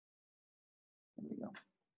we go.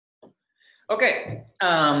 Okay,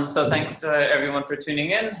 so thanks everyone for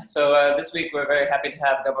tuning in. So this week we're very happy to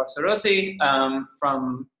have Gábor Sárosi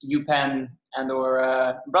from UPenn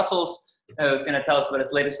and/or Brussels, who's going to tell us about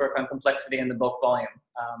his latest work on complexity in the bulk volume.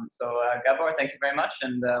 So Gábor, thank you very much,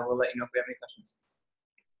 and we'll let you know if we have any questions.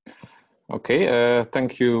 Okay,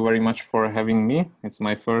 thank you very much for having me. It's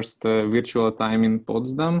my first virtual time in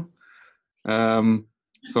Potsdam.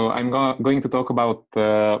 So I'm going to talk about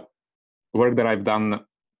work that I've done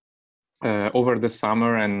over the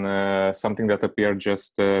summer and something that appeared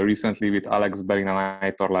just recently with Alex Berin and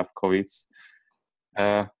Aitor Levkovitz.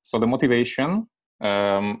 So the motivation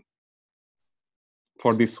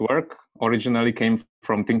for this work originally came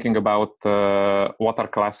from thinking about what are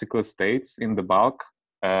classical states in the bulk.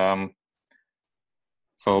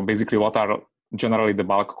 So basically what are generally the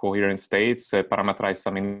bulk coherent states, parameterize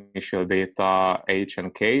some initial data H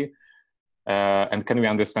and K, and can we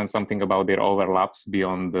understand something about their overlaps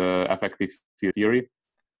beyond the effective field theory?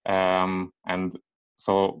 And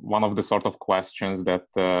so one of the sort of questions that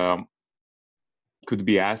could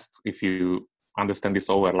be asked if you understand these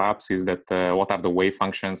overlaps is that what are the wave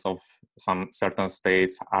functions of some certain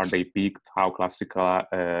states? Are they peaked? How classical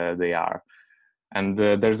they are? And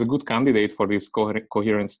there's a good candidate for these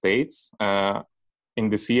coherent states in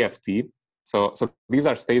the CFT. So these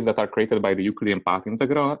are states that are created by the Euclidean path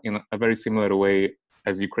integral in a very similar way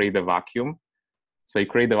as you create a vacuum. So you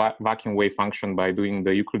create the vacuum wave function by doing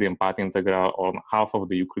the Euclidean path integral on half of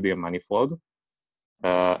the Euclidean manifold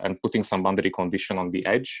and putting some boundary condition on the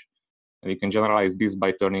edge. And you can generalize this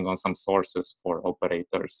by turning on some sources for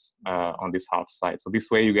operators on this half side. So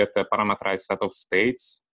this way you get a parameterized set of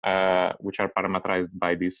states which are parameterized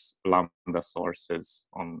by these lambda sources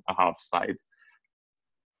on a half side.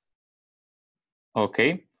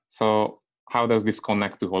 Okay, so how does this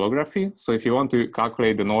connect to holography? So if you want to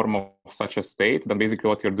calculate the norm of such a state, then basically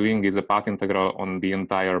what you're doing is a path integral on the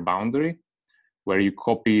entire boundary, where you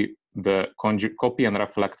copy and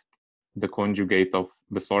reflect the conjugate of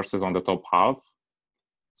the sources on the top half.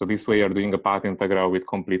 So this way you're doing a path integral with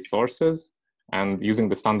complete sources, and using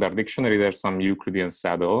the standard dictionary, there's some Euclidean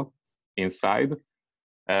saddle inside.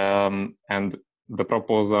 And the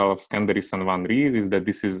proposal of Skenderis and Van Ries is that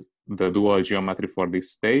this is the dual geometry for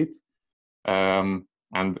this state. And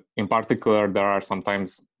in particular, there are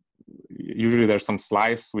usually there's some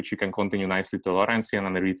slice which you can continue nicely to Lorentzian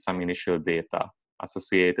and read some initial data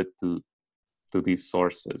associated to these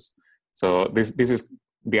sources. So this is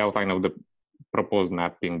the outline of the proposed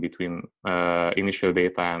mapping between initial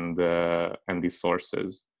data and these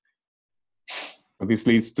sources. This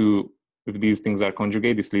leads to, if these things are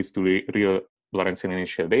conjugate, this leads to real Lorentzian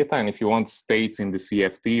initial data. And if you want states in the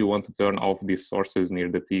CFT, you want to turn off these sources near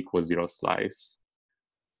the t=0 slice.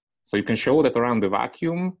 So you can show that around the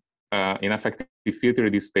vacuum, in effective field theory,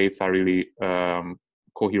 these states are really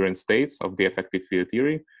coherent states of the effective field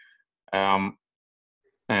theory.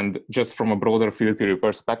 And just from a broader field theory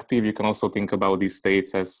perspective, you can also think about these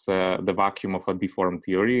states as the vacuum of a deformed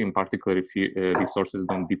theory. In particular, if these sources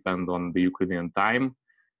don't depend on the Euclidean time,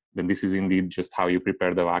 then this is indeed just how you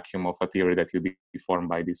prepare the vacuum of a theory that you deform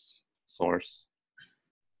by this source.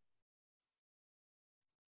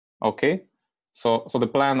 Okay, so the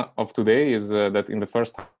plan of today is that in the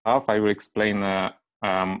first half, I will explain the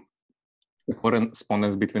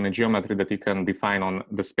correspondence between a geometry that you can define on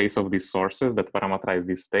the space of these sources that parameterize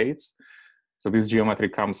these states. So this geometry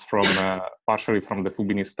comes from partially from the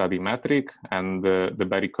Fubini study metric and the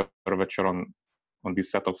Berry curvature on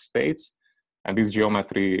this set of states. And this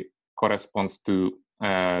geometry corresponds to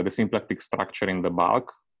the symplectic structure in the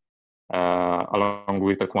bulk along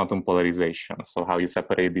with the quantum polarization. So how you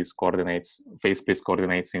separate these coordinates, phase space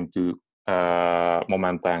coordinates into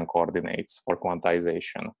momenta and coordinates for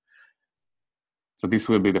quantization. So this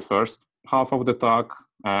will be the first half of the talk.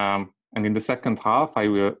 And in the second half, I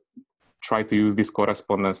will try to use this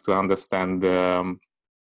correspondence to understand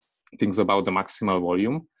things about the maximal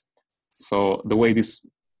volume. So the way this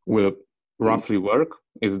will roughly work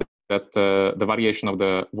is that the variation of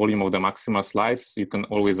the volume of the maximal slice, you can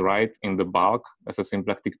always write in the bulk as a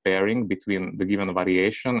symplectic pairing between the given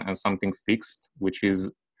variation and something fixed, which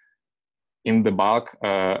is in the bulk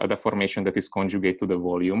a deformation that is conjugate to the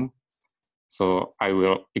volume. So I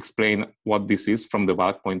will explain what this is from the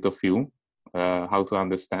bulk point of view, how to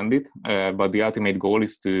understand it. But the ultimate goal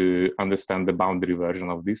is to understand the boundary version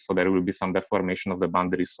of this. So there will be some deformation of the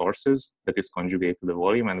boundary sources that is conjugate to the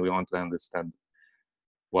volume, and we want to understand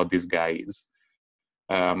what this guy is.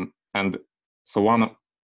 And so one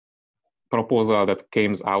proposal that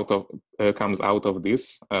comes out of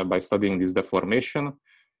this by studying this deformation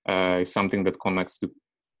is something that connects to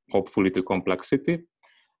hopefully to complexity.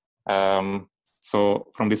 So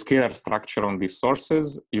from the scalar structure on these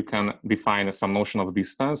sources, you can define some notion of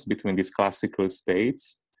distance between these classical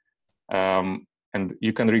states. And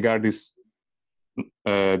you can regard this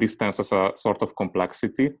distance as a sort of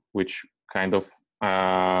complexity, which kind of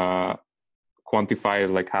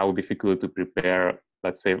quantifies like how difficult to prepare,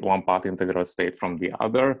 let's say, one path integral state from the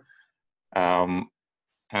other.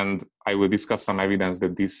 And I will discuss some evidence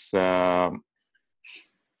that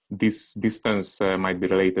this distance might be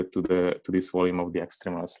related to this volume of the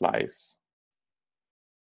extremal slice.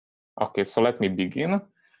 Okay, so let me begin.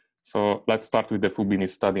 So let's start with the Fubini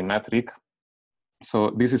study metric.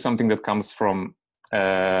 So this is something that comes from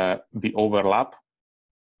the overlap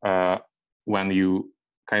when you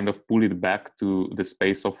kind of pull it back to the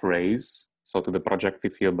space of rays, so to the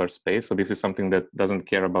projective Hilbert space. So this is something that doesn't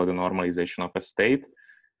care about the normalization of a state.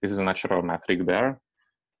 This is a natural metric there.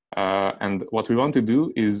 And what we want to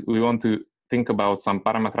do is we want to think about some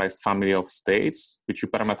parametrized family of states, which you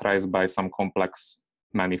parameterize by some complex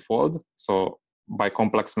manifold. So by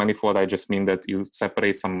complex manifold, I just mean that you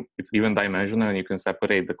separate some, it's even dimensional, and you can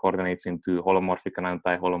separate the coordinates into holomorphic and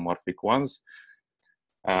anti-holomorphic ones.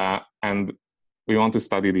 And we want to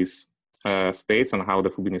study these states and how the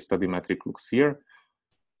Fubini study metric looks here.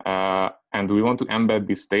 And we want to embed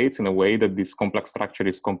these states in a way that this complex structure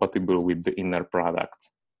is compatible with the inner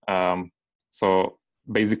product. So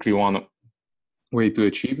basically one way to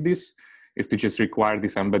achieve this is to just require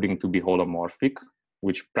this embedding to be holomorphic,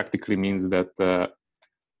 which practically means that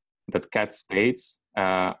that cat states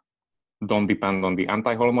don't depend on the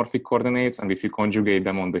anti-holomorphic coordinates, and if you conjugate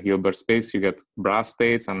them on the Hilbert space, you get Bra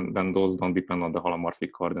states, and then those don't depend on the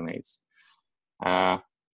holomorphic coordinates.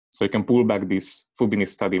 So you can pull back this Fubini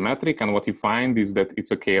study metric, and what you find is that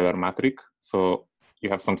it's a Kähler metric. So you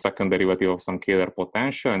have some second derivative of some Kähler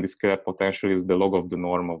potential, and this Kähler potential is the log of the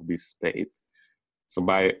norm of this state. So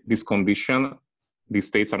by this condition, these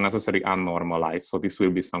states are necessarily unnormalized. So this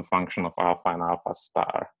will be some function of alpha and alpha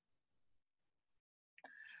star.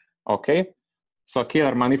 Okay, so a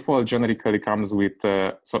Kähler manifold generically comes with,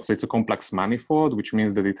 so it's a complex manifold, which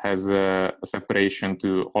means that it has a separation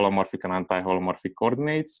to holomorphic and anti-holomorphic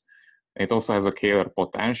coordinates. It also has a Kähler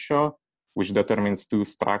potential, which determines two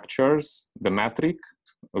structures, the metric,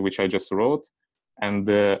 which I just wrote, and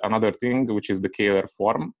another thing, which is the Kähler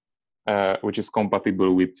form, which is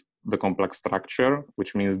compatible with the complex structure,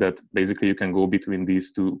 which means that basically you can go between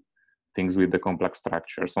these two things with the complex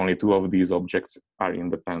structures. Only two of these objects are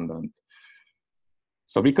independent.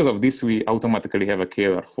 So because of this, we automatically have a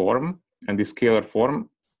Kähler form, and this Kähler form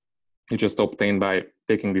is just obtained by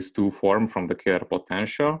taking this two form from the Kähler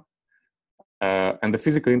potential. And the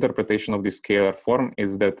physical interpretation of this Kähler form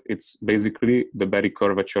is that it's basically the Berry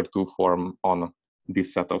curvature 2 form on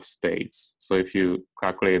this set of states. So if you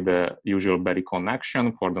calculate the usual Berry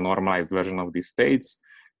connection for the normalized version of these states,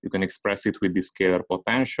 you can express it with this Kähler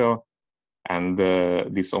potential, and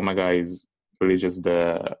this omega is really just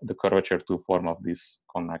the curvature 2 form of this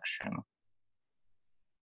connection.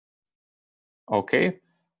 Okay,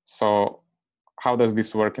 so how does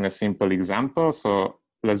this work in a simple example? So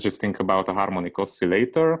let's just think about a harmonic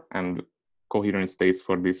oscillator and coherent states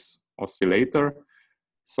for this oscillator.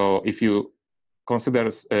 So if you consider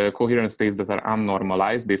coherent states that are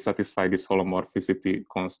unnormalized, they satisfy this holomorphicity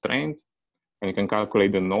constraint, and you can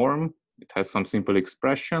calculate the norm. It has some simple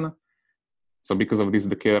expression. So because of this,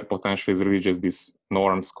 the Kähler potential is really just this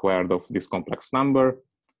norm squared of this complex number,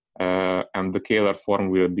 and the Kähler form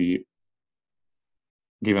will be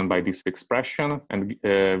given by this expression, and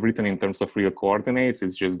written in terms of real coordinates,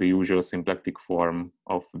 it's just the usual symplectic form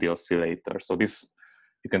of the oscillator. So this,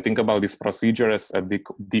 you can think about this procedure as a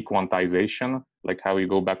dequantization, like how you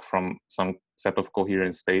go back from some set of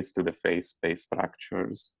coherent states to the phase space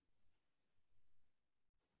structures.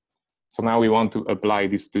 So now we want to apply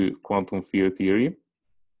this to quantum field theory.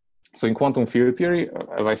 So in quantum field theory,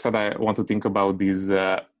 as I said, I want to think about these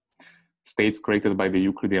states created by the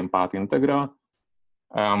Euclidean path integral.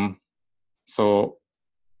 So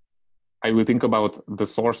I will think about the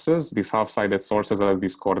sources, these half-sided sources, as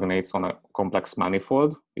these coordinates on a complex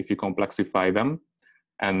manifold, if you complexify them.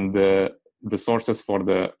 And the sources for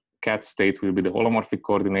the cat state will be the holomorphic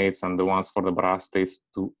coordinates, and the ones for the Bra states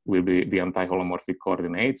will be the anti-holomorphic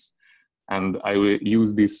coordinates. And I will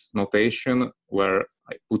use this notation where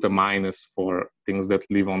I put a minus for things that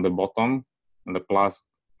live on the bottom and the plus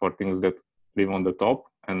for things that live on the top.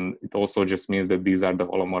 And it also just means that these are the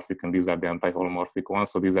holomorphic and these are the anti-holomorphic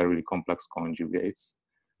ones. So these are really complex conjugates.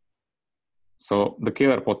 So the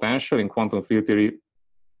Kähler potential in quantum field theory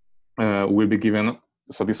will be given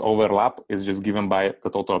so this overlap is just given by the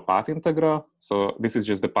total path integral. So this is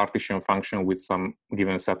just the partition function with some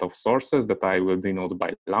given set of sources that I will denote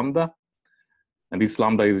by lambda. And this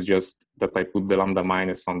lambda is just that I put the lambda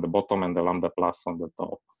minus on the bottom and the lambda plus on the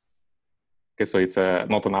top. Okay, so it's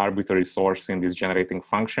not an arbitrary source in this generating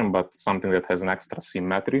function, but something that has an extra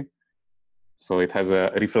symmetry. So it has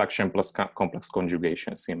a reflection plus complex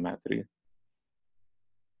conjugation symmetry.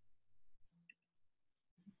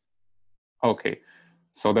 Okay,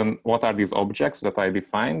 so then what are these objects that I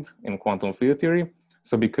defined in quantum field theory?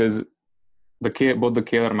 So because both the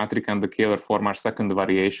Kähler metric and the Kähler form are second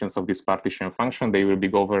variations of this partition function, they will be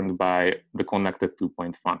governed by the connected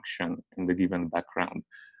two-point function in the given background.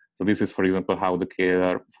 So this is, for example, how the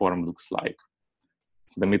Kähler form looks like.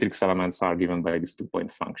 So the matrix elements are given by this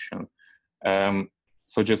two-point function.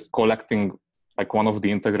 So just collecting like one of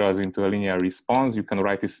the integrals into a linear response, you can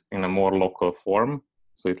write this in a more local form.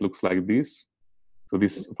 So it looks like this. So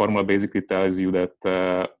this formula basically tells you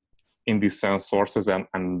that in this sense, sources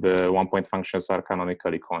and the one-point functions are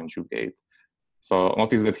canonically conjugate. So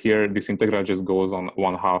notice that here, this integral just goes on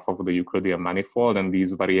 1/2 of the Euclidean manifold, and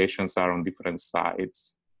these variations are on different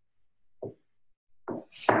sides.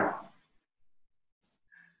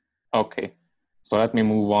 Okay, so let me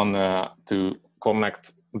move on to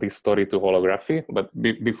connect this story to holography. But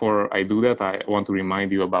before I do that, I want to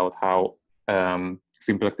remind you about how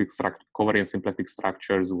covariant symplectic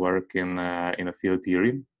structures work in a field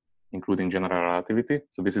theory, including general relativity.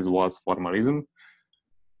 So this is Wahl's formalism.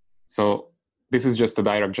 So this is just a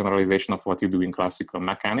direct generalization of what you do in classical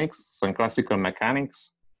mechanics. So in classical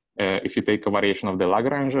mechanics, if you take a variation of the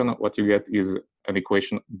Lagrangian, what you get is an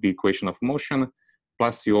equation, the equation of motion,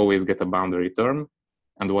 plus you always get a boundary term.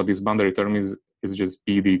 And what this boundary term is just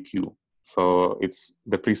PdQ. So it's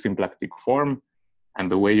the pre-symplectic form. And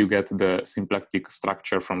the way you get the symplectic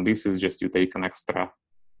structure from this is just you take an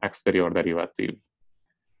exterior derivative.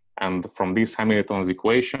 And from this, Hamilton's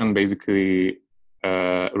equation basically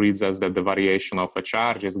reads as that the variation of a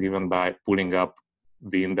charge is given by pulling up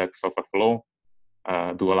the index of a flow,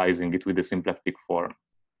 dualizing it with the symplectic form.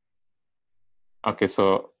 Okay, so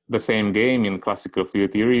the same game in classical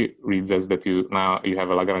field theory reads as that now you have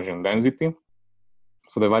a Lagrangian density.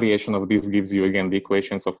 So the variation of this gives you again the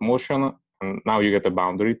equations of motion, and now you get a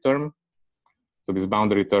boundary term. So this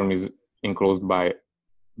boundary term is enclosed by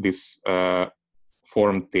this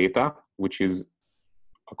form theta, which is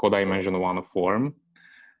a codimension 1 form.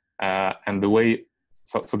 And the way,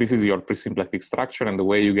 so this is your pre-symplectic structure, and the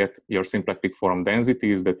way you get your symplectic form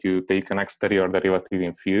density is that you take an exterior derivative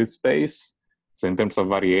in field space. So in terms of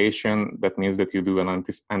variation, that means that you do an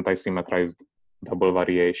anti-symmetrized double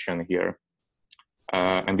variation here.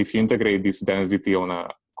 And if you integrate this density on a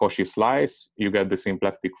Cauchy slice, you get the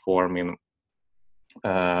symplectic form in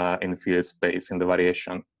field space, in the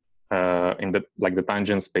variation, in the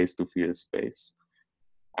tangent space to field space.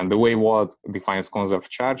 And the way Wahl defines conserved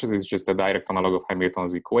charges is just a direct analog of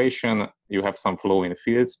Hamilton's equation. You have some flow in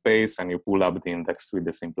field space, and you pull up the index with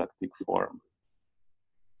the symplectic form.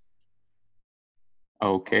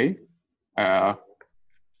 Okay.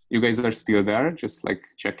 You guys are still there, just like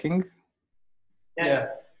checking? Yeah.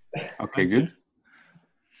 Okay, good.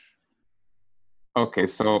 Okay,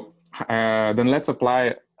 so then let's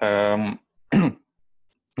apply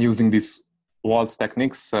using these Wahl's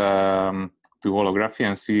techniques to holography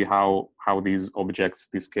and see how these objects,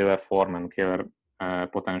 this Kähler form and Kähler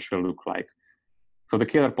potential look like. So the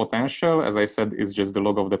Kähler potential, as I said, is just the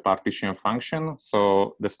log of the partition function.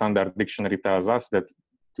 So the standard dictionary tells us that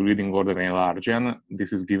to leading order in large n,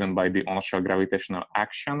 this is given by the on-shell gravitational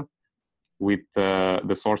action with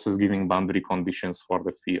the sources giving boundary conditions for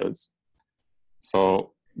the fields.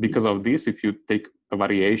 So because of this, if you take a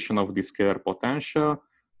variation of this Kähler potential,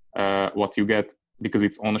 what you get, because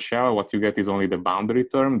it's on shell, what you get is only the boundary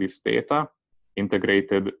term, this theta,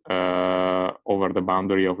 integrated over the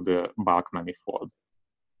boundary of the bulk manifold.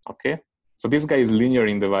 Okay, so this guy is linear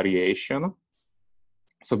in the variation.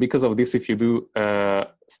 So because of this, if you do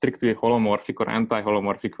strictly holomorphic or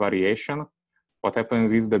anti-holomorphic variation, what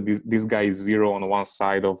happens is that this guy is 0 on one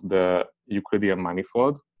side of the Euclidean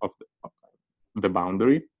manifold of the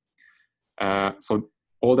boundary. So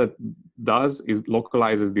all that does is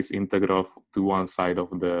localizes this integral to one side of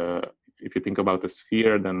the, if you think about a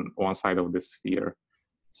sphere, then one side of the sphere.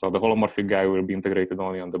 So the holomorphic guy will be integrated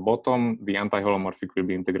only on the bottom, the anti-holomorphic will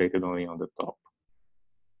be integrated only on the top.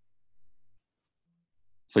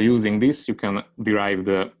 So using this, you can derive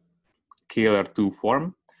the Kähler 2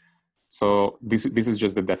 form. So this is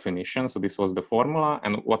just the definition. So this was the formula.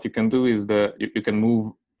 And what you can do is you can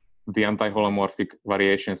move the anti-holomorphic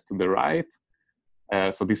variations to the right.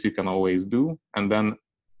 So this you can always do. And then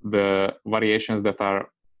the variations that are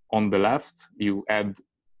on the left, you add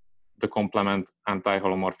the complement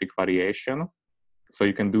anti-holomorphic variation. So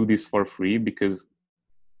you can do this for free because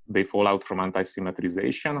they fall out from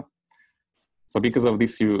anti-symmetrization. So because of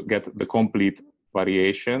this, you get the complete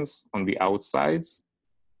variations on the outsides.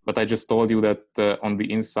 But I just told you that on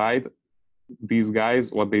the inside, these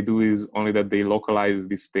guys, what they do is only that they localize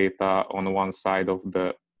this data on one side of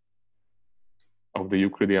the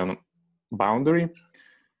Euclidean boundary.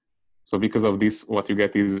 So because of this, what you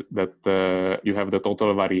get is that you have the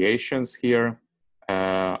total variations here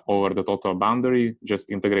over the total boundary,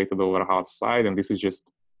 just integrated over half side. And this is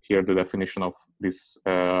just here the definition of this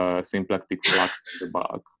symplectic flux in the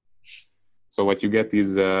bulk. So what you get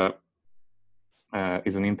is an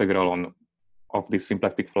integral of this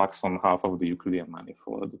symplectic flux on half of the Euclidean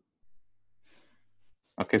manifold.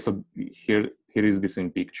 Okay, so here is this in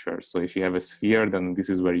picture. So if you have a sphere, then this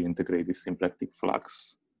is where you integrate this symplectic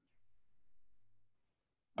flux.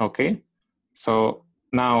 Okay, so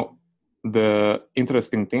now the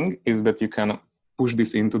interesting thing is that you can push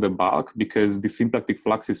this into the bulk because the symplectic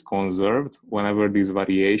flux is conserved whenever these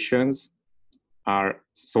variations are,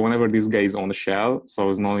 so whenever this guy is on shell,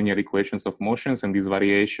 solves nonlinear equations of motions, and these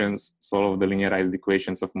variations solve the linearized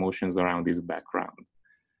equations of motions around this background.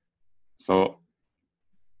 So,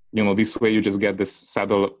 you know, this way you just get this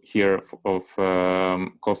saddle here of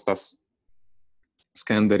Kostas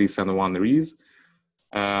Skenderis and Van Ries.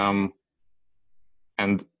 And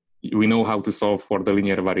we know how to solve for the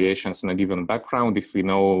linear variations in a given background. If we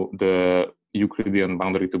know the Euclidean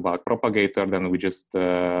boundary to bulk propagator, then we just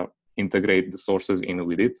integrate the sources in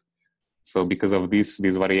with it. So because of this,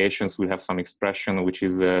 these variations will have some expression, which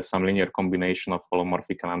is some linear combination of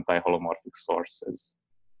holomorphic and anti-holomorphic sources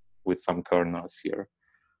with some kernels here.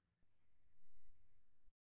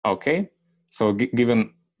 Okay, so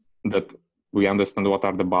given that we understand what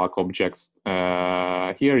are the bulk objects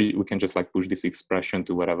here, we can just like push this expression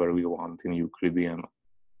to wherever we want in Euclidean.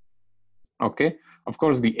 Okay, of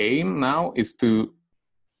course, the aim now is to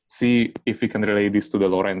see if we can relate this to the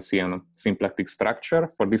Lorentzian symplectic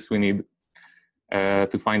structure. For this, we need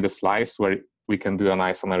to find a slice where we can do a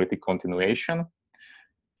nice analytic continuation.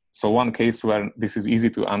 So one case where this is easy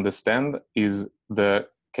to understand is the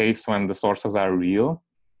case when the sources are real.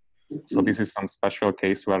 So this is some special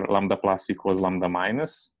case where lambda plus equals lambda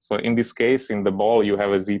minus. So in this case, in the ball, you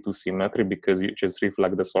have a Z2 symmetry because you just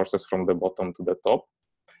reflect the sources from the bottom to the top.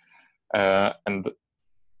 And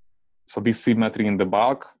so this symmetry in the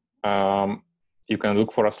bulk, you can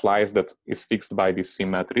look for a slice that is fixed by this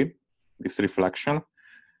symmetry, this reflection.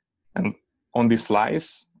 And on this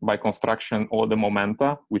slice, by construction, all the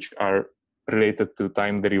momenta, which are related to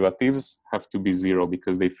time derivatives, have to be zero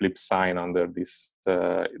because they flip sign under this,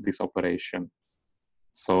 this operation.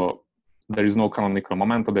 So there is no canonical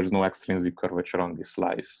momenta, there's no extrinsic curvature on this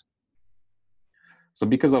slice. So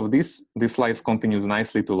because of this, this slice continues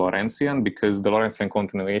nicely to Lorentzian, because the Lorentzian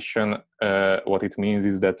continuation, what it means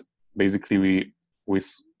is that basically we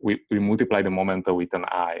multiply the momenta with an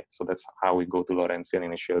I. So that's how we go to Lorentzian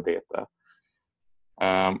initial data.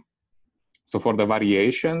 So for the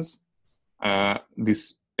variations,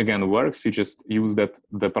 this again works. You just use that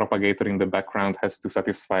the propagator in the background has to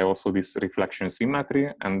satisfy also this reflection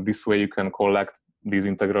symmetry, and this way you can collect these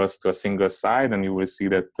integrals to a single side, and you will see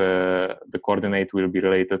that the coordinate will be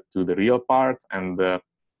related to the real part, and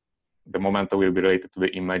the momenta will be related to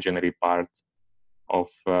the imaginary part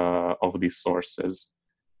of these sources.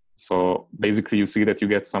 So basically you see that you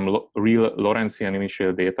get some real Lorentzian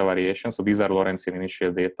initial data variation. So these are Lorentzian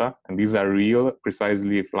initial data, and these are real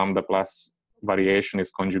precisely if lambda plus variation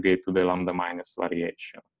is conjugate to the lambda minus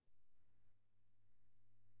variation.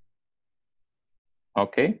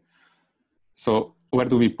 Okay, so where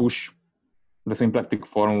do we push the symplectic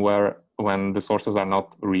form when the sources are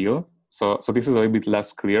not real? So this is a little bit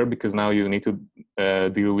less clear because now you need to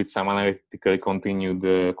deal with some analytically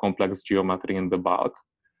continued complex geometry in the bulk.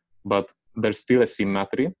 But there's still a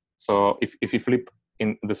symmetry. So if you flip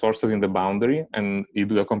in the sources in the boundary and you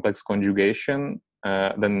do a complex conjugation,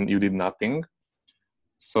 then you did nothing.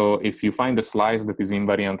 So if you find a slice that is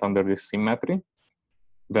invariant under this symmetry,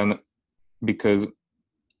 then because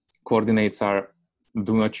coordinates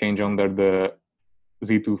do not change under the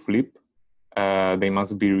Z2 flip, they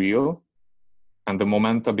must be real. And the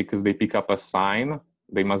momenta, because they pick up a sign,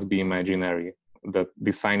 they must be imaginary. That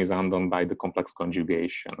this sign is undone by the complex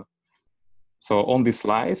conjugation. So on this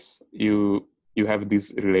slice, you have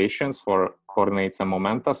these relations for coordinates and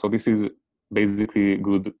momenta. So this is basically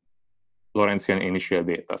good Lorentzian initial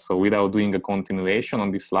data. So without doing a continuation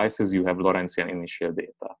on these slices, you have Lorentzian initial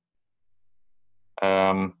data.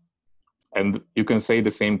 And you can say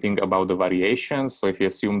the same thing about the variations. So if you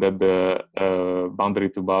assume that the boundary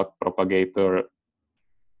to bulk propagator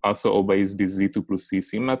also obeys this Z2 plus C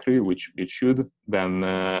symmetry, which it should, then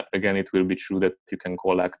again, it will be true that you can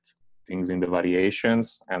collect things in the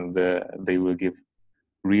variations, and they will give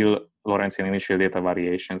real Lorentzian initial data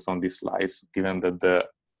variations on this slice, given that the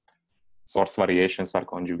source variations are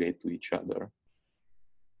conjugate to each other.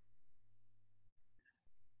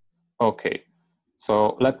 Okay,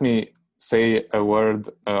 so let me say a word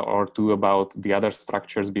or two about the other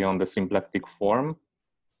structures beyond the symplectic form.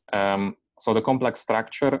 So the complex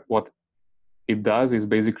structure, what it does is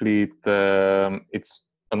basically it's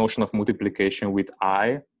a notion of multiplication with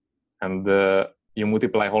I, and you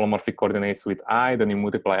multiply holomorphic coordinates with I, then you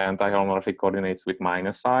multiply anti-holomorphic coordinates with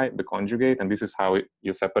minus I, the conjugate, and this is how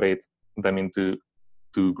you separate them into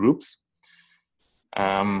two groups.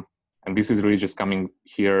 And this is really just coming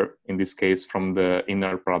here, in this case, from the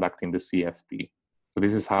inner product in the CFT. So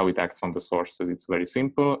this is how it acts on the sources. It's very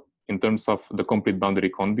simple. In terms of the complete boundary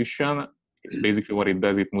condition, basically what it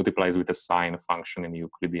does, it multiplies with a sine function in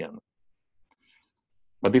Euclidean.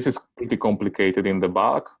 But this is pretty complicated in the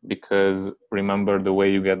bulk, because remember, the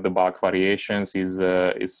way you get the bulk variations is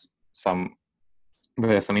some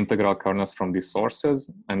integral kernels from these sources.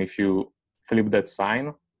 And if you flip that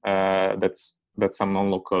sign, that's some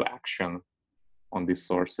non-local action on these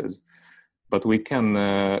sources. But we can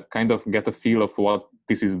kind of get a feel of what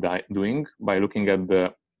this is doing by looking at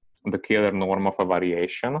the Kähler norm of a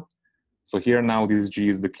variation. So here now this G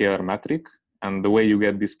is the Kähler metric, and the way you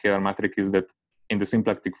get this Kähler metric is that in the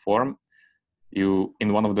symplectic form,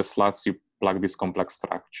 in one of the slots you plug this complex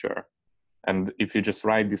structure. And if you just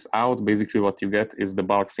write this out, basically what you get is the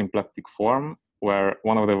bulk symplectic form, where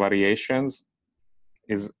one of the variations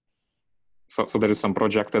is, so there is some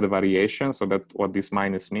projected variation, so that what this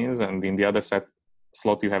minus means, and in the other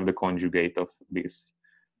slot you have the conjugate of this.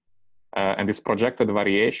 And this projected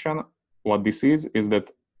variation, what this is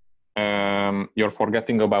that you're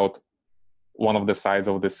forgetting about one of the sides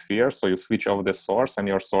of the sphere, so you switch off the source and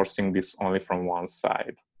you're sourcing this only from one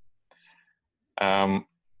side.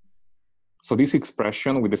 So this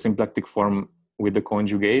expression with the symplectic form with the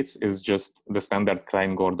conjugates is just the standard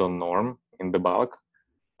Klein-Gordon norm in the bulk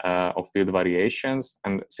of field variations.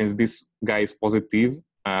 And since this guy is positive,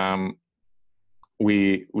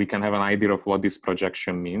 we can have an idea of what this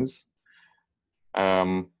projection means.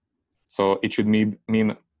 So it should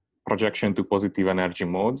mean projection to positive energy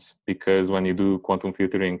modes, because when you do quantum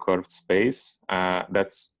filtering in curved space,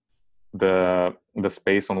 that's the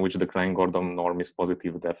space on which the Klein-Gordon norm is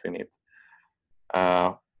positive definite.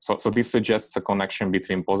 So this suggests a connection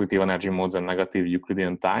between positive energy modes and negative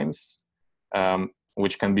Euclidean times,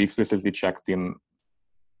 which can be explicitly checked in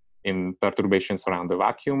perturbations around the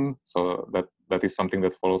vacuum. So that is something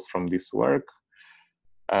that follows from this work.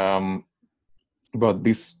 But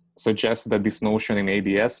this suggests that this notion in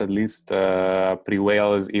ADS at least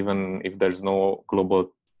prevails even if there's no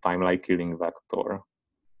global time-like killing vector.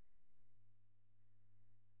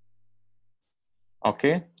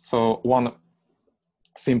 Okay, so one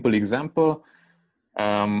simple example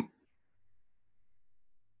or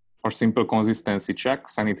simple consistency check,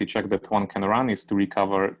 sanity check that one can run is to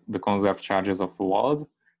recover the conserved charges of a world.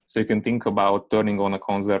 So you can think about turning on a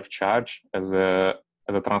conserved charge as a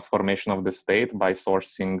transformation of the state by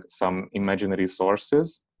sourcing some imaginary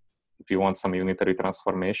sources. If you want some unitary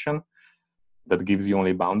transformation that gives you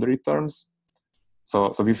only boundary terms. So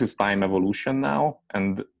this is time evolution now,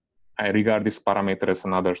 and I regard this parameter as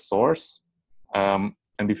another source.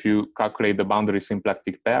 And if you calculate the boundary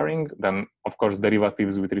symplectic pairing, then of course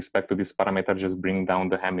derivatives with respect to this parameter just bring down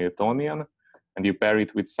the Hamiltonian, and you pair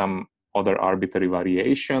it with some other arbitrary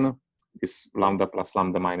variation, this lambda plus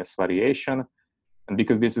lambda minus variation. And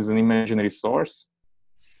because this is an imaginary source,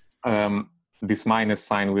 this minus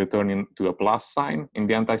sign will turn into a plus sign in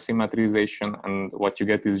the anti-symmetrization, and what you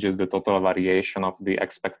get is just the total variation of the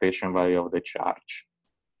expectation value of the charge.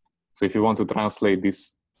 So if you want to translate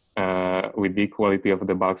this with the equality of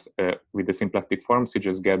the bulks with the symplectic forms, you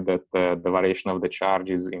just get that the variation of the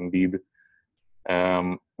charge is indeed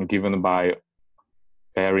given by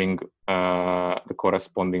pairing the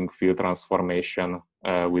corresponding field transformation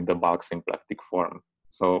with the bulk symplectic form.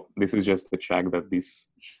 So this is just to check that this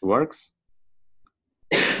works.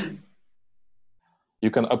 You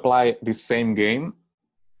can apply this same game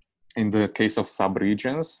in the case of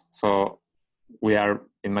subregions. So we are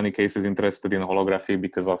in many cases interested in holography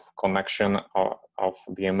because of connection of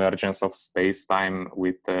the emergence of space-time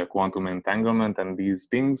with quantum entanglement and these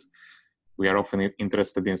things. We are often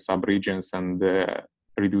interested in subregions and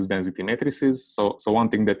reduced density matrices. So one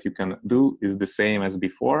thing that you can do is the same as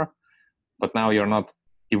before, but now you're not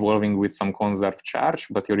evolving with some conserved charge,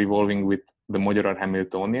 but you're evolving with the modular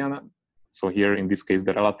Hamiltonian. So here, in this case,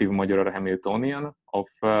 the relative modular Hamiltonian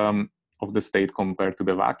of the state compared to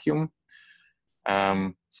the vacuum.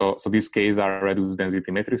 So these Ks are reduced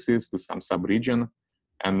density matrices to some subregion.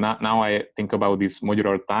 And now I think about this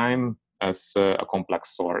modular time as a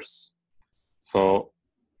complex source. So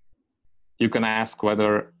you can ask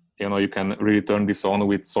whether you can really turn this on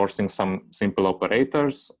with sourcing some simple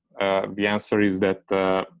operators. The answer is that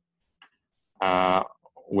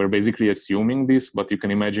we're basically assuming this, but you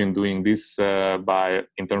can imagine doing this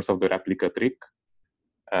in terms of the replica trick,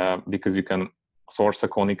 because you can source a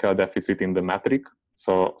conical deficit in the metric.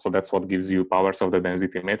 So that's what gives you powers of the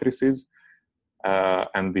density matrices.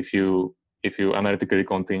 And if you analytically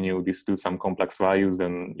continue this to some complex values,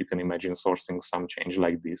 then you can imagine sourcing some change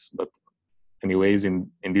like this. But anyways, in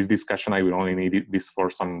this discussion, I will only need this for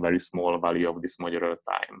some very small value of this modular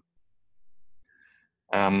time.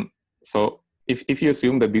 So if you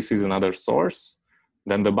assume that this is another source,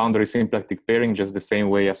 then the boundary symplectic pairing, just the same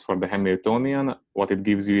way as for the Hamiltonian, what it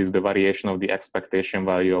gives you is the variation of the expectation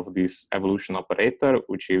value of this evolution operator,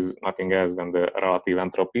 which is nothing else than the relative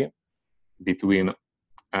entropy between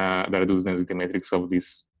the reduced density matrix of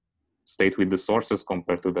this state with the sources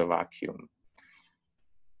compared to the vacuum.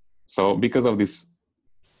 So because of this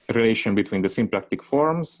relation between the symplectic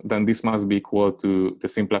forms, then this must be equal to the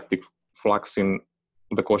symplectic flux in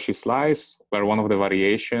the Cauchy slice, where one of the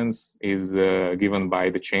variations is given by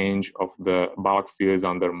the change of the bulk fields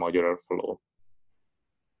under modular flow.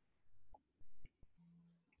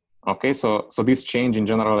 Okay, so this change in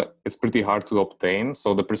general is pretty hard to obtain.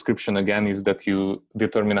 So the prescription again is that you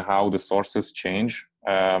determine how the sources change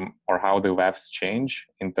or how the waves change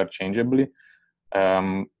interchangeably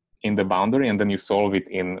in the boundary, and then you solve it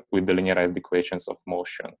with the linearized equations of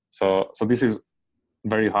motion. So this is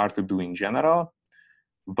very hard to do in general,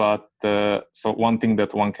 but so one thing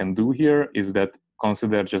that one can do here is that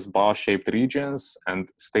consider just ball-shaped regions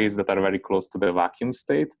and states that are very close to the vacuum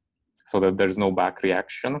state, so that there's no back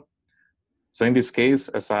reaction. So in this case,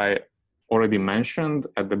 as I already mentioned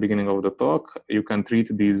at the beginning of the talk, you can treat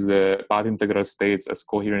these path integral states as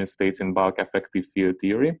coherent states in bulk effective field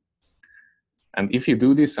theory. And if you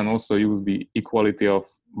do this and also use the equality of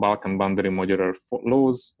bulk and boundary modular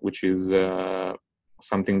laws, which is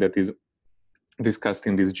something that is discussed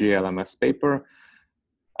in this GLMS paper,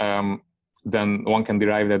 then one can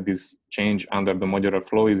derive that this change under the modular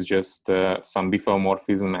flow is just some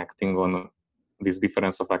diffeomorphism acting on this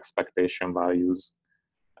difference of expectation values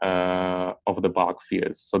of the bulk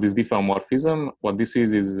fields. So this diffeomorphism, what this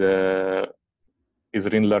is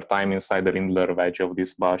Rindler time inside the Rindler wedge of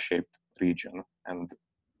this ball-shaped region. And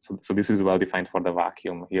so this is well defined for the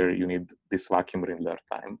vacuum. Here you need this vacuum Rindler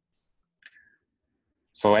time.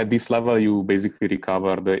 So at this level, you basically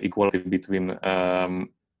recover the equality between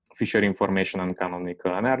Fisher information and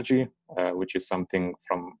canonical energy, which is something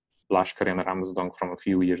from Lashkari and Ramsdonk from a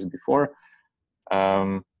few years before.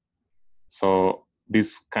 So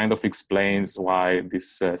this kind of explains why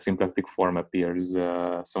this symplectic form appears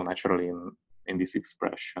so naturally in this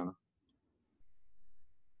expression.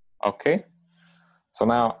 Okay, so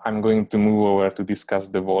now I'm going to move over to discuss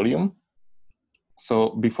the volume. So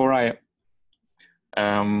before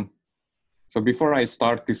I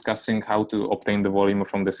start discussing how to obtain the volume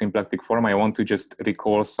from the symplectic form, I want to just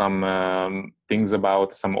recall some things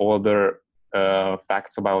about some older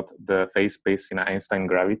facts about the phase space in Einstein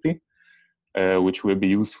gravity, which will be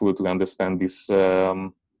useful to understand this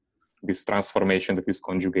this transformation that is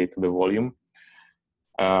conjugate to the volume.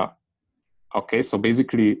 Okay, so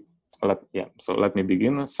basically, let me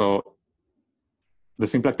begin. So the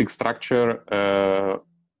symplectic structure,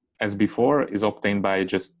 as before, is obtained by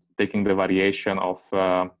just taking the variation of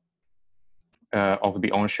the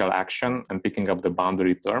on-shell action and picking up the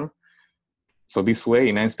boundary term. So this way,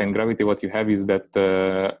 in Einstein gravity, what you have is that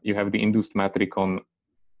you have the induced metric on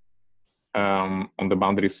the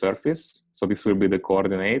boundary surface. So this will be the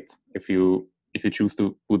coordinate if you choose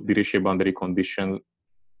to put Dirichlet boundary conditions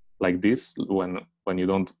like this when you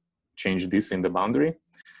don't change this in the boundary.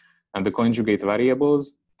 And the conjugate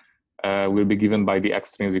variables will be given by the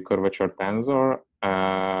extrinsic curvature tensor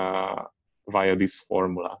via this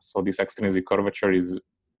formula. So this extrinsic curvature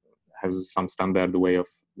has some standard way of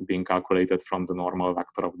being calculated from the normal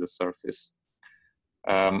vector of the surface.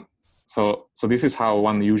 So this is how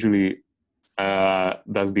one usually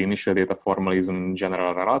does the initial data formalism in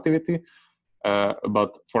general relativity.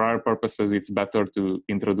 But for our purposes, it's better to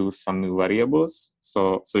introduce some new variables.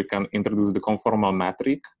 So you can introduce the conformal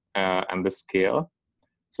metric and the scale.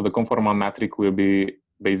 So the conformal metric will be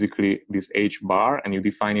basically this h bar, and you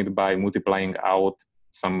define it by multiplying out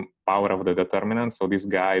some power of the determinant. So this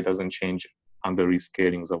guy doesn't change under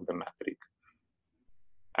rescalings of the metric.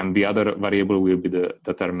 And the other variable will be the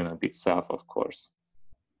determinant itself, of course.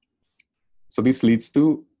 So this leads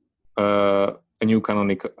to a new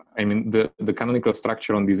canonical, the canonical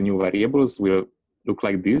structure on these new variables will look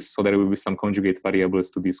like this. So there will be some conjugate variables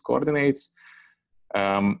to these coordinates.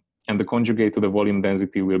 And the conjugate to the volume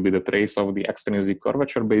density will be the trace of the extrinsic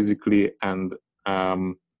curvature, basically, and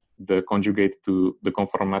the conjugate to the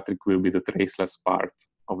conformal metric will be the traceless part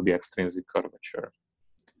of the extrinsic curvature.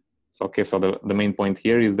 So, okay, so the main point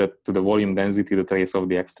here is that to the volume density, the trace of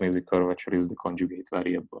the extrinsic curvature is the conjugate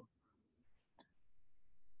variable.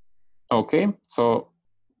 Okay, so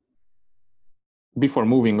before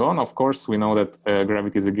moving on, of course, we know that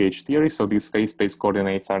gravity is a gauge theory, so these phase space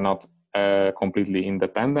coordinates are not completely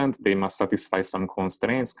independent. They must satisfy some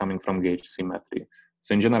constraints coming from gauge symmetry.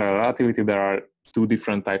 So in general relativity, there are two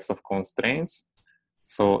different types of constraints.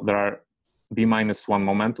 So there are d-1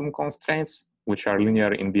 momentum constraints, which are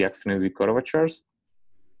linear in the extrinsic curvatures.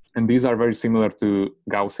 And these are very similar to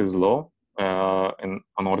Gauss's law in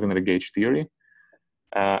an ordinary gauge theory.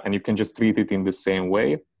 And you can just treat it in the same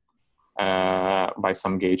way by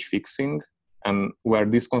some gauge fixing. And where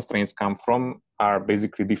these constraints come from are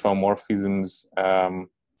basically diffeomorphisms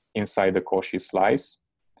inside the Cauchy slice.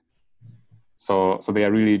 So they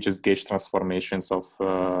are really just gauge transformations of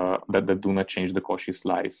that do not change the Cauchy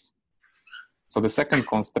slice. So the second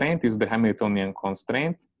constraint is the Hamiltonian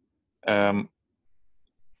constraint.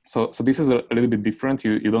 So this is a little bit different.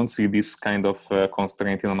 You don't see this kind of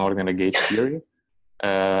constraint in an ordinary gauge theory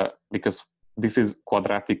because this is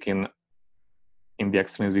quadratic in the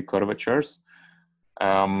extrinsic curvatures.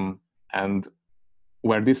 And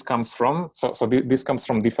where this comes from, this comes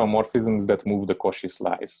from diffeomorphisms that move the Cauchy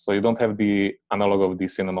slice. So you don't have the analog of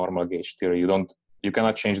this in a normal gauge theory. You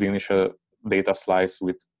cannot change the initial data slice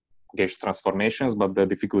with gauge transformations, but the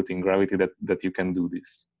difficulty in gravity that you can do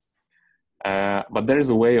this. But there is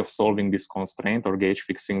a way of solving this constraint or gauge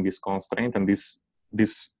fixing this constraint, and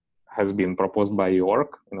this has been proposed by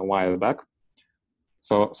York in a while back.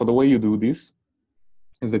 So the way you do this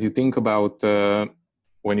is that you think about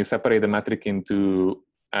when you separate the metric into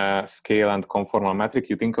scale and conformal metric,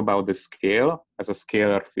 you think about the scale as a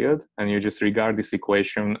scalar field, and you just regard this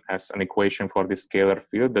equation as an equation for the scalar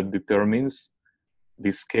field that determines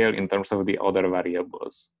the scale in terms of the other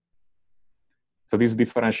variables. So this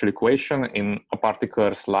differential equation in a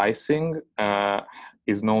particular slicing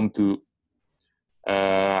is known to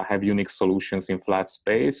have unique solutions in flat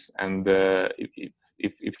space, and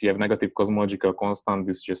if you have negative cosmological constant,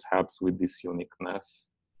 this just helps with this uniqueness.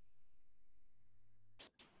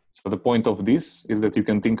 So the point of this is that you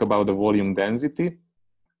can think about the volume density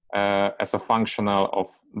as a functional of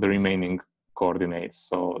the remaining coordinates.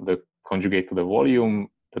 So the conjugate to the volume,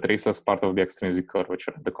 the traceless part of the extrinsic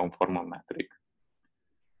curvature, the conformal metric.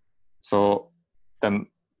 So then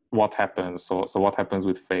what happens? So what happens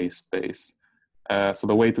with phase space? So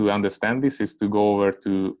the way to understand this is to go over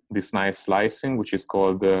to this nice slicing, which is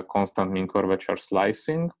called the constant mean curvature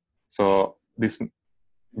slicing. So this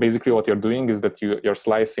basically what you're doing is that you're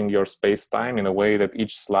slicing your space-time in a way that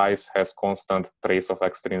each slice has constant trace of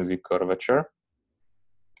extrinsic curvature.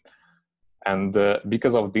 And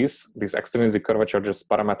because of this extrinsic curvature just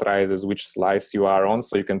parameterizes which slice you are on,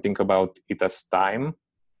 so you can think about it as time.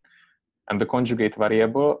 And the conjugate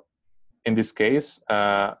variable, in this case,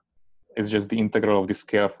 is just the integral of the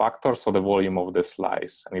scale factor, so the volume of the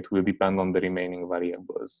slice, and it will depend on the remaining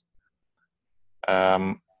variables.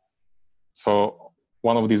 So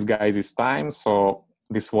one of these guys is time, so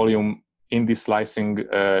this volume in this slicing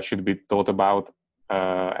should be thought about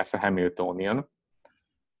as a Hamiltonian.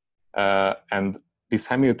 And this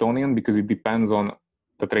Hamiltonian, because it depends on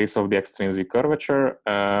the trace of the extrinsic curvature,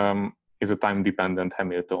 is a time-dependent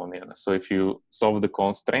Hamiltonian. So if you solve the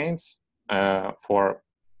constraints for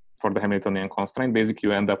the Hamiltonian constraint, basically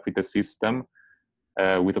you end up with a system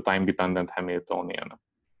with a time-dependent Hamiltonian.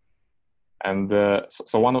 And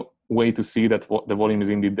so one way to see that the volume is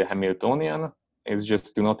indeed the Hamiltonian is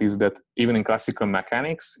just to notice that even in classical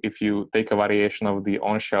mechanics, if you take a variation of the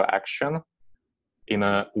on-shell action in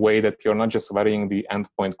a way that you're not just varying the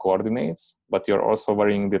endpoint coordinates, but you're also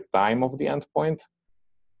varying the time of the endpoint,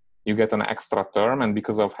 you get an extra term. And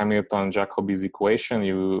because of Hamilton-Jacobi's equation,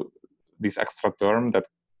 this extra term that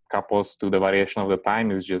couples to the variation of the time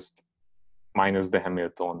is just minus the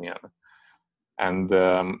Hamiltonian. And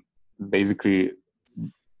basically,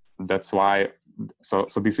 that's why so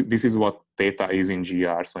this is what theta is in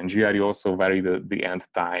GR. So in GR you also vary the end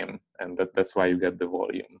time, and that's why you get the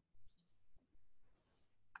volume.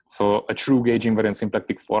 So a true gauge invariant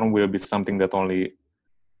symplectic form will be something that only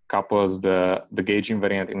couples the gauge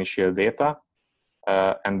invariant initial data,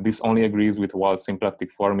 and this only agrees with Wald's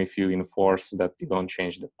symplectic form if you enforce that you don't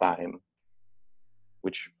change the time,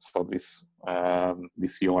 so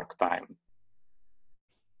this York time.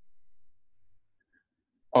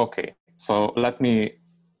 Okay, so let me,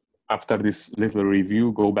 after this little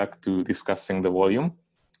review, go back to discussing the volume.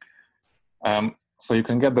 So you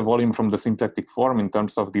can get the volume from the symplectic form in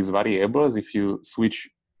terms of these variables if you switch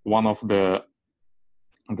one of the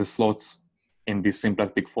slots in this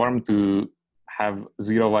symplectic form to have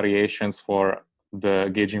 0 variations for the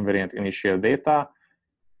gauge invariant initial data,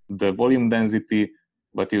 the volume density,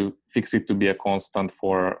 but you fix it to be a constant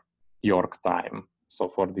for York time. So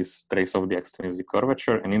for this trace of the extrinsic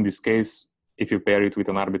curvature, and in this case, if you pair it with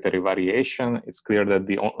an arbitrary variation, it's clear that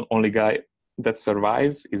the only guy that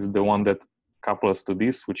survives is the one that couples to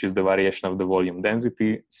this, which is the variation of the volume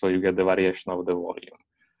density. So you get the variation of the volume.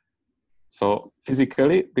 So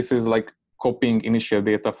physically, this is like copying initial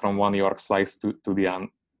data from one York slice to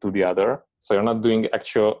the other. So you're not doing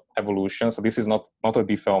actual evolution. So this is not a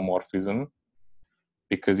diffeomorphism,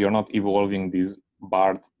 because you're not evolving these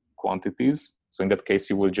barred quantities. So in that case,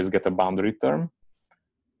 you will just get a boundary term.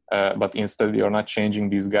 But instead, you're not changing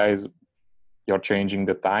these guys, you're changing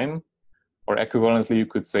the time. Or equivalently, you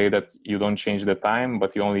could say that you don't change the time,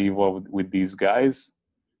 but you only evolve with these guys.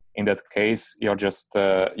 In that case, you're just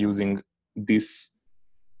using this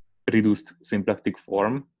reduced symplectic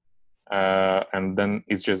form. And then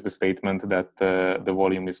it's just the statement that the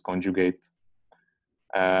volume is conjugate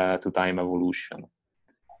to time evolution.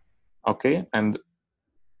 Okay, and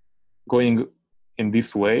going in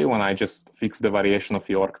this way, when I just fix the variation of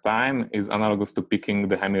York time, is analogous to picking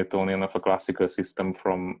the Hamiltonian of a classical system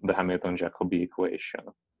from the Hamilton-Jacobi equation.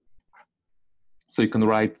 So you can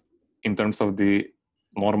write in terms of the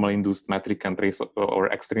normal induced metric and trace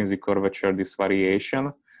or extrinsic curvature this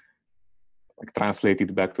variation, like translate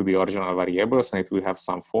it back to the original variables, and it will have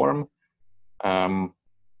some form.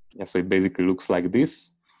 Yeah, so it basically looks like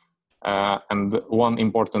this. And one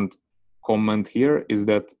important comment here is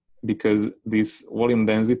that because this volume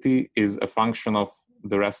density is a function of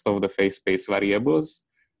the rest of the phase space variables,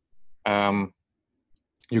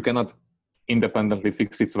 you cannot independently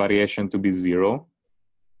fix its variation to be 0.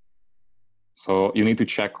 So you need to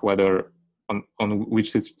check whether on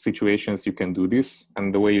which situations you can do this.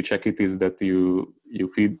 And the way you check it is that you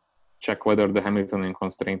check whether the Hamiltonian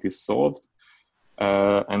constraint is solved.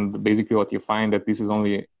 And basically what you find that this is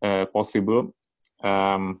only possible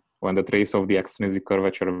when the trace of the extrinsic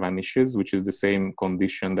curvature vanishes, which is the same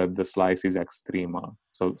condition that the slice is extremal.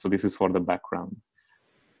 So this is for the background.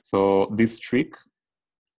 So this trick,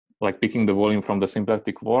 like picking the volume from the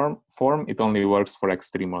symplectic form, it only works for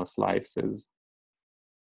extremal slices.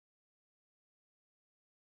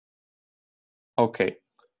 Okay,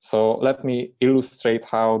 so let me illustrate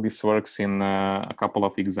how this works in a couple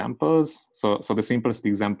of examples. So the simplest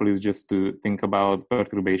example is just to think about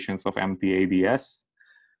perturbations of empty ADS.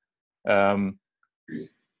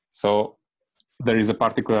 So there is a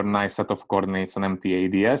particular nice set of coordinates on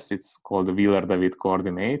empty ADS. It's called the Wheeler-Dewitt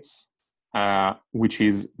coordinates, which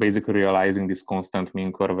is basically realizing this constant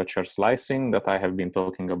mean curvature slicing that I have been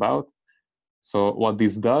talking about. So what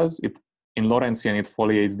this does, in Lorentzian, it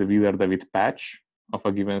foliates the Wheeler-Dewitt patch of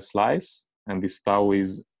a given slice, and this tau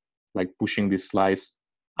is like pushing this slice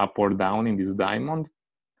up or down in this diamond.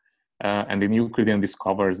 And in Euclidean, this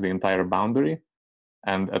covers the entire boundary.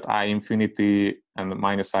 And at I infinity and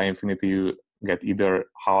minus I infinity, you get either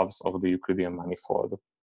halves of the Euclidean manifold.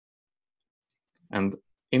 And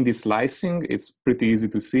in this slicing, it's pretty easy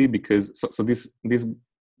to see because so this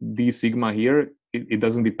d sigma here, it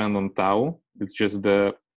doesn't depend on tau. It's just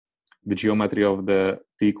the geometry of the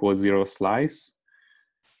t equals 0 slice.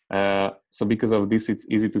 So because of this, it's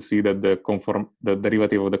easy to see that the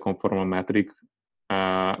derivative of the conformal metric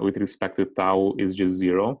with respect to tau is just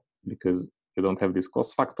 0 because you don't have this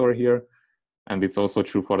cost factor here. And it's also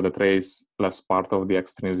true for the traceless part of the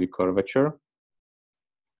extrinsic curvature.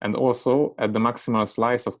 And also at the maximal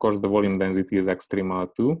slice, of course, the volume density is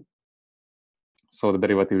extremal too. So the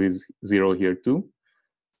derivative is 0 here too.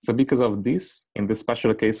 So because of this, in the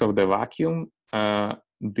special case of the vacuum,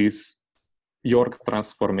 this York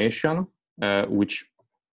transformation, which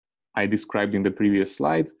I described in the previous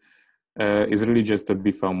slide, is really just a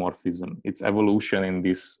diffeomorphism. It's evolution in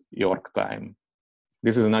this York time.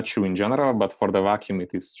 This is not true in general, but for the vacuum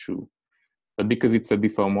it is true. But because it's a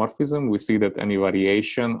diffeomorphism, we see that any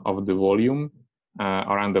variation of the volume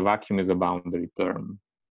around the vacuum is a boundary term.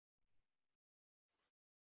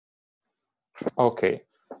 Okay,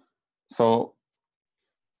 so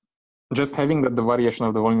just having that the variation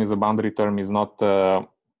of the volume is a boundary term is not, I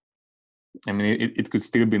mean, it could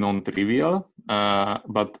still be non-trivial,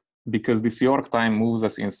 but because this York time moves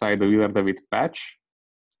us inside the Wheeler-DeWitt patch,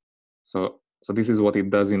 so this is what it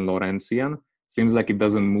does in Lorentzian, seems like it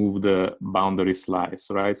doesn't move the boundary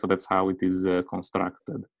slice, right? So that's how it is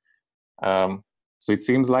constructed. So it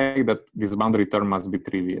seems like that this boundary term must be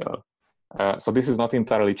trivial. So this is not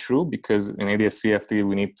entirely true because in ADS-CFT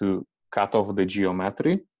we need to cut off the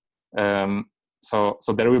geometry. So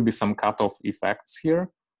there will be some cutoff effects here,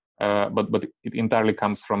 but it entirely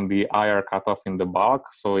comes from the IR cutoff in the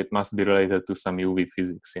bulk, so it must be related to some UV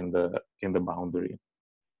physics in the boundary.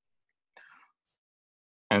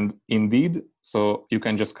 And indeed, so you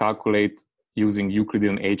can just calculate using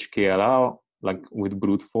Euclidean HKLL, like with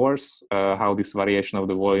brute force, how this variation of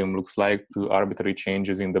the volume looks like to arbitrary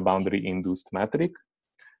changes in the boundary induced metric.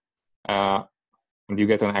 And you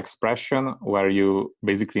get an expression where you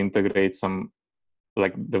basically integrate some,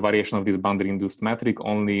 like the variation of this boundary induced metric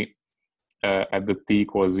only at the t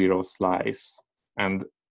equals 0 slice. And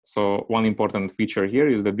so one important feature here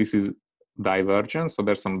is that this is divergent, so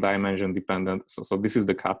there's some dimension dependent. So this is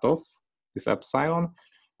the cutoff, this epsilon,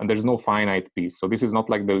 and there's no finite piece. So this is not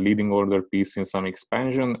like the leading order piece in some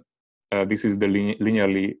expansion. This is the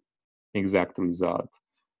linearly exact result.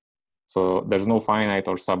 So there's no finite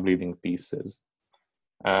or subleading pieces.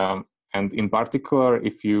 And in particular,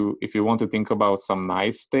 if you want to think about some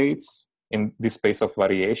nice states in this space of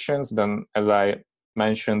variations, then as I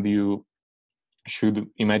mentioned, you should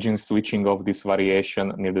imagine switching off this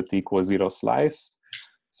variation near the t equals 0 slice.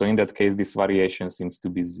 So in that case, this variation seems to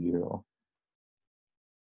be 0.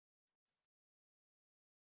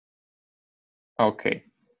 Okay,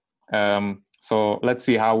 so let's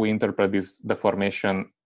see how we interpret this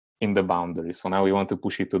deformation in the boundary. So now we want to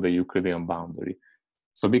push it to the Euclidean boundary.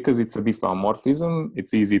 So because it's a diffeomorphism,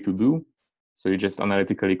 it's easy to do. So you just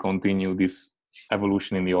analytically continue this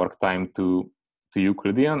evolution in York time to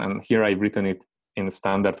Euclidean. And here I've written it in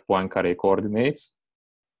standard Poincaré coordinates.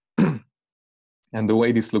 And the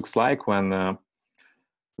way this looks like when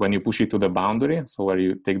you push it to the boundary, so where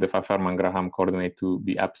you take the Pfefferman-Graham coordinate to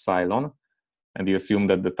be epsilon, and you assume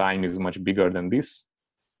that the time is much bigger than this,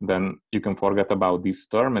 then you can forget about this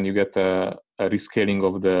term and you get a rescaling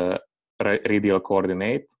of the radial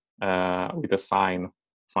coordinate with a sine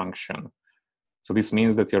function. So this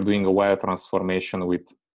means that you're doing a wire transformation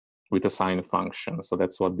with a sine function. So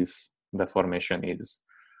that's what this deformation is.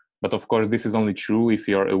 But of course, this is only true if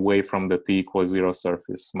you're away from the t equals 0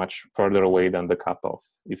 surface, much further away than the cutoff.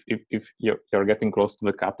 If you're getting close to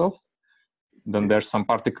the cutoff, then there's some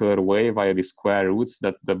particular way via the square roots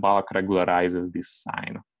that the bulk regularizes this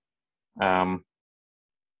sign.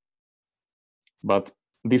 But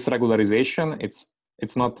this regularization,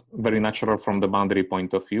 it's not very natural from the boundary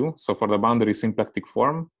point of view. So for the boundary symplectic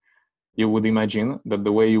form, you would imagine that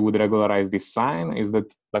the way you would regularize this sign is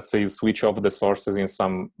that, let's say you switch off the sources in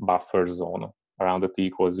some buffer zone around the t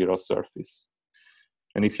equals 0 surface.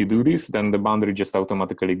 And if you do this, then the boundary just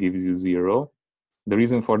automatically gives you 0. The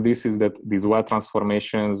reason for this is that these wire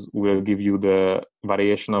transformations will give you the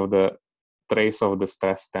variation of the trace of the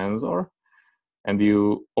stress tensor. And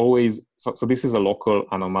you always, so this is a local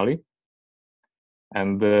anomaly.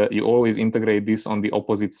 And you always integrate this on the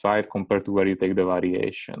opposite side compared to where you take the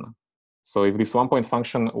variation. So if this one-point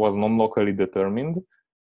function was non-locally determined,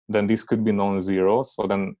 then this could be non-zero. So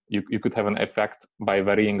then you could have an effect by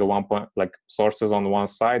varying a one-point, like sources on one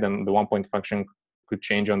side, and the one-point function could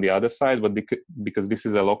change on the other side. But because this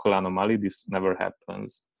is a local anomaly, this never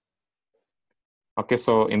happens. Okay,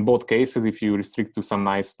 so in both cases, if you restrict to some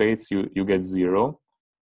nice states, you get 0.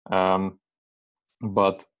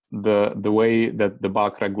 But the way that the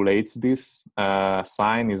bulk regulates this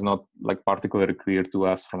sign is not like particularly clear to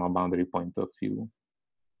us from a boundary point of view.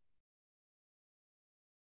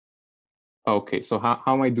 Okay, so how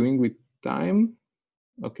am I doing with time?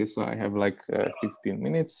 Okay, so I have like 15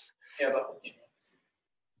 minutes. Yeah, about 15 minutes.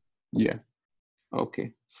 Yeah.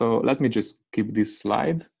 Okay, so let me just keep this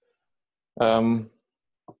slide. Okay,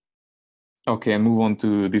 and move on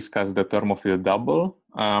to discuss the Thermofield double.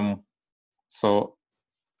 So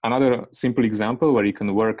another simple example where you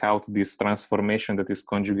can work out this transformation that is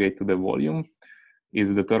conjugate to the volume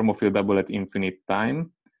is the Thermofield double at infinite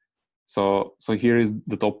time. So here is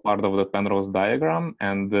the top part of the Penrose diagram,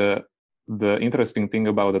 and the interesting thing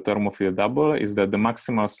about the Thermofield double is that the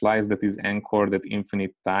maximal slice that is anchored at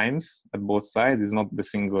infinite times at both sides is not the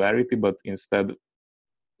singularity, but instead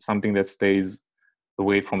something that stays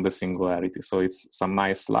away from the singularity. So it's some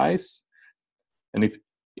nice slice. And if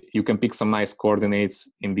you can pick some nice coordinates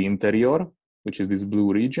in the interior, which is this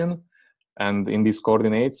blue region. And in these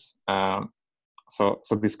coordinates,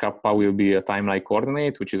 so this kappa will be a time-like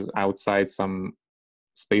coordinate, which is outside some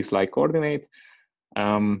space-like coordinate.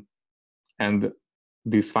 And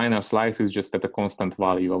this final slice is just at a constant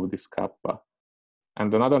value of this kappa.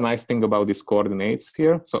 And another nice thing about these coordinates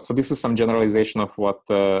here, so this is some generalization of what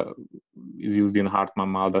is used in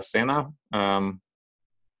Hartmann-Maldacena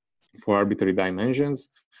for arbitrary dimensions.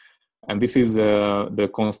 And this is the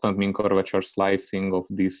constant mean curvature slicing of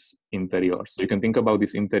this interior. So you can think about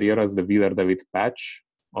this interior as the Wheeler-Dewitt patch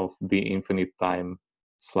of the infinite time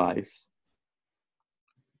slice.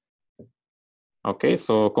 Okay,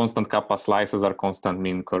 so constant kappa slices are constant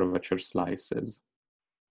mean curvature slices.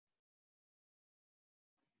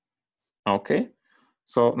 Okay,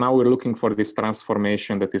 so now we're looking for this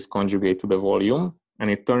transformation that is conjugate to the volume. And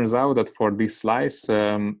it turns out that for this slice,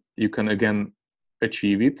 you can again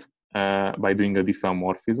achieve it by doing a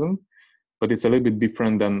diffeomorphism. But it's a little bit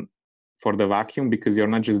different than for the vacuum, because you're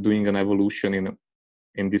not just doing an evolution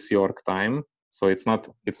in this York time. So it's not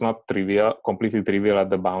trivial, completely trivial at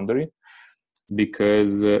the boundary.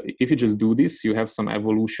 Because if you just do this, you have some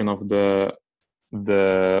evolution of the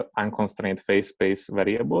unconstrained phase space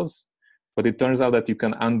variables. But it turns out that you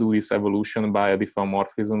can undo this evolution by a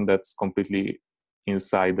diffeomorphism that's completely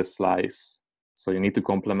inside the slice. So you need to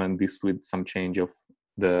complement this with some change of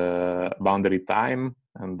the boundary time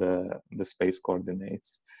and the space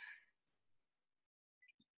coordinates.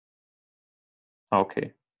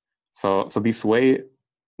 Okay, so this way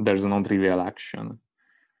there's a non-trivial action.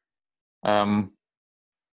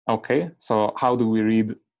 Okay, so how do we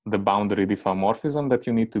read the boundary diffeomorphism that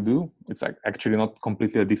you need to do? It's actually not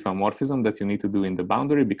completely a diffeomorphism that you need to do in the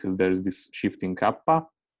boundary, because there's this shifting kappa.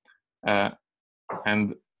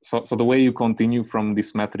 And so the way you continue from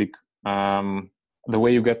this metric, the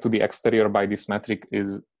way you get to the exterior by this metric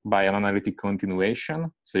is by an analytic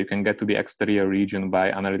continuation. So you can get to the exterior region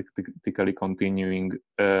by analytically continuing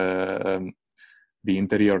the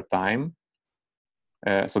interior time.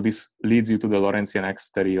 So this leads you to the Lorentzian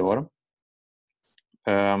exterior.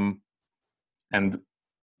 And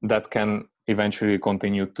that can eventually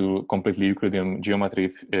continue to completely Euclidean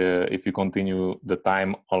geometry if you continue the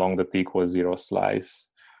time along the t=0 slice.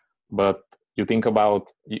 But you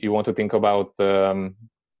want to think about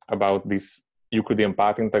this Euclidean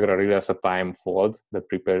path integral really as a time fold that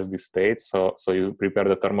prepares the states. So you prepare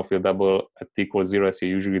the Thermofield double at t=0 as you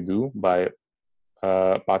usually do by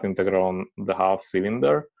path integral on the half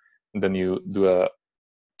cylinder. And then you do a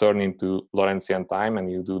turn into Lorentzian time,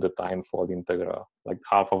 and you do the time fold integral, like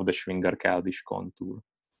half of the Schwinger-Keldysh contour.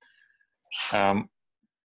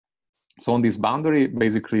 So on this boundary,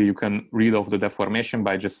 basically you can read off the deformation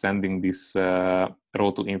by just sending this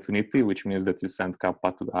rho to infinity, which means that you send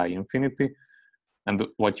kappa to I infinity. And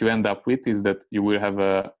what you end up with is that you will have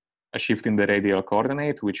a shift in the radial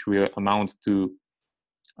coordinate, which will amount to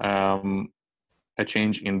a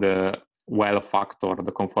change in the well factor,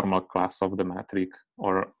 the conformal class of the metric,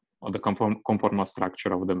 or the conformal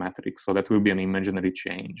structure of the metric. So that will be an imaginary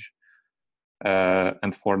change.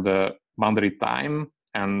 And for the boundary time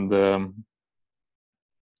and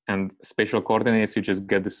spatial coordinates, you just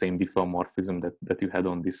get the same diffeomorphism that you had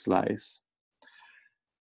on this slice.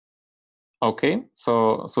 Okay,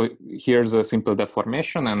 so here's a simple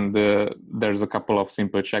deformation, and there's a couple of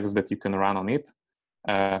simple checks that you can run on it.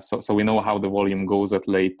 So we know how the volume goes at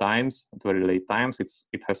late times, at very late times.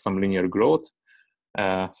 It has some linear growth.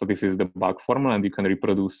 So this is the bulk formula, and you can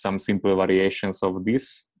reproduce some simple variations of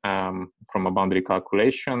this from a boundary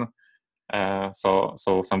calculation. So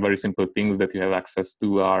some very simple things that you have access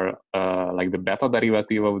to are like the beta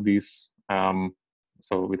derivative of this.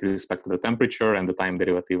 So with respect to the temperature, and the time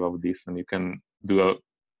derivative of this, and you can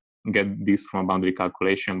get this from a boundary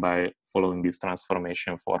calculation by following this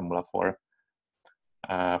transformation formula for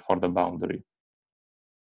the boundary.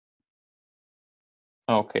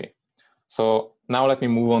 Okay, so now let me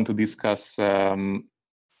move on to discuss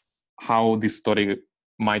how this story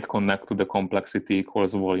might connect to the complexity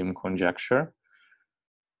equals volume conjecture.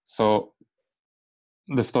 So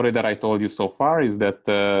the story that I told you so far is that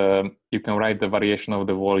you can write the variation of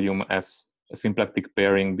the volume as a symplectic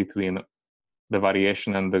pairing between the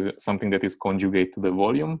variation and something that is conjugate to the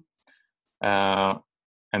volume.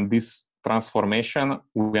 And this transformation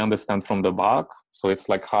we understand from the bulk, so it's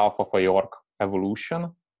like half of a York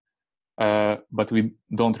evolution, but we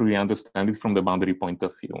don't really understand it from the boundary point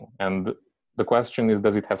of view. And the question is,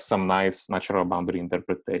 does it have some nice natural boundary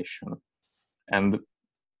interpretation? And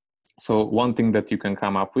so one thing that you can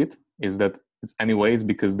come up with is that it's anyways,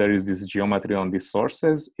 because there is this geometry on these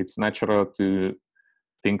sources, it's natural to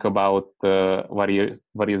think about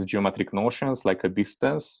various geometric notions like a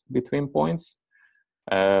distance between points.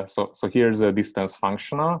 So here's a distance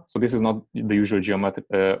functional. So this is not the usual geometry,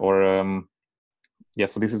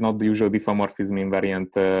 so this is not the usual diffeomorphism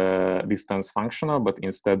invariant distance functional, but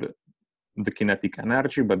instead the kinetic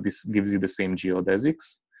energy, but this gives you the same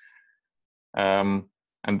geodesics.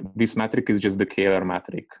 And this metric is just the Kähler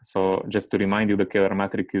metric. So just to remind you, the Kähler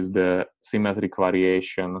metric is the symmetric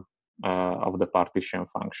variation of the partition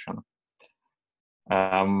function.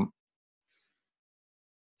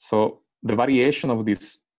 So the variation of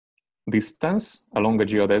this distance along a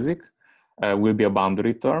geodesic will be a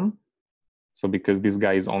boundary term. So because this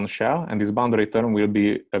guy is on shell, and this boundary term will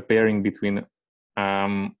be a pairing between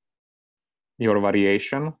your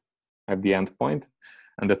variation at the endpoint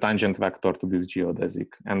and the tangent vector to this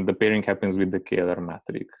geodesic. And the pairing happens with the Kähler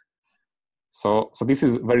metric. So this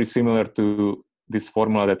is very similar to this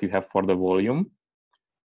formula that you have for the volume.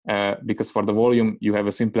 Because for the volume, you have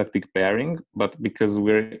a symplectic pairing, but because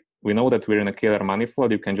we know that we're in a Kähler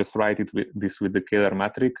manifold, you can just write it with the Kähler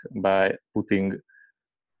metric by putting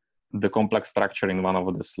the complex structure in one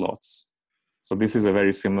of the slots. So this is a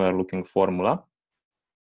very similar looking formula.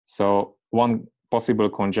 So one possible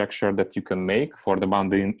conjecture that you can make for the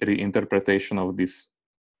boundary interpretation of this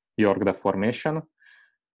York deformation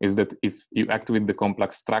is that if you act with the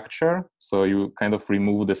complex structure, so you kind of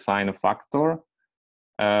remove the sign factor,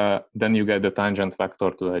 then you get the tangent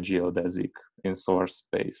vector to a geodesic in source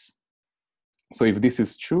space. So if this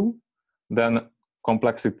is true, then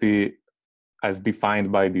complexity as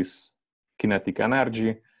defined by this kinetic energy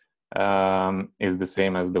is the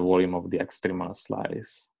same as the volume of the extremal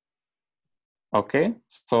slice. Okay,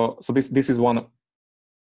 so this is one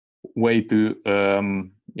way to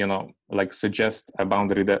like suggest a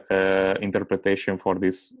boundary interpretation for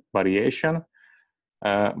this variation,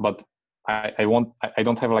 but I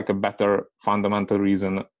don't have like a better fundamental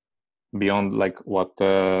reason beyond like what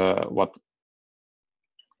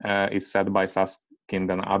is said by Susskind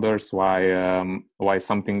and others why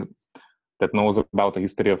something that knows about the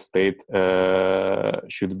history of state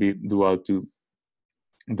should be dual to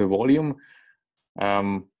the volume.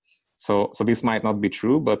 So this might not be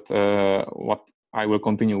true, but what I will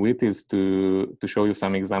continue with is to show you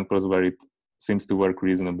some examples where it seems to work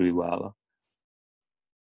reasonably well.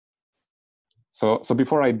 So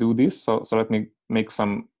before I do this, so let me make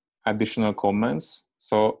some additional comments.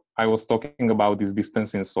 So I was talking about this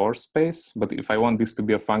distance in source space, but if I want this to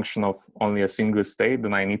be a function of only a single state,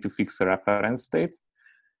 then I need to fix a reference state.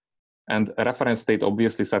 And a reference state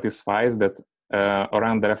obviously satisfies that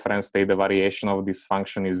around the reference state, the variation of this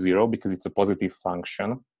function is 0 because it's a positive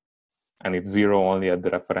function and it's 0 only at the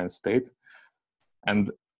reference state. And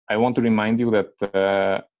I want to remind you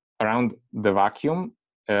that around the vacuum,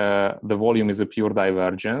 the volume is a pure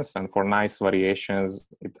divergence, and for nice variations,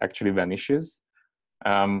 it actually vanishes.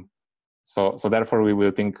 So therefore, we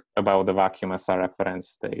will think about the vacuum as a reference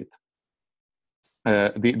state.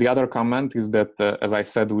 The other comment is that, as I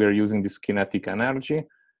said, we are using this kinetic energy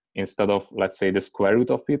instead of, let's say, the square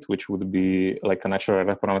root of it, which would be like a natural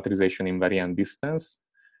reparametrization invariant distance.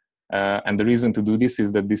 And the reason to do this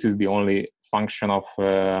is that this is the only function of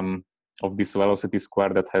this velocity square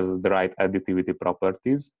that has the right additivity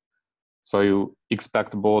properties. So you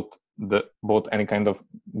expect both any kind of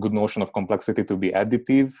good notion of complexity to be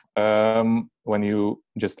additive when you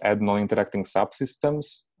just add non-interacting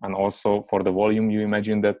subsystems, and also for the volume, you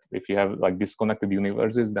imagine that if you have like disconnected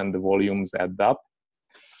universes, then the volumes add up.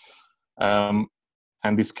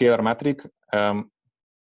 And this Kähler metric,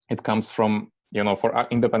 it comes from, for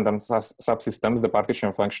independent subsystems, the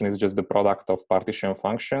partition function is just the product of partition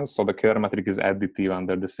functions. So the Kähler metric is additive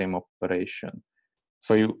under the same operation.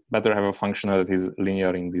 So you better have a function that is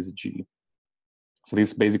linear in this G. So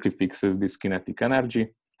this basically fixes this kinetic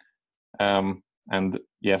energy. And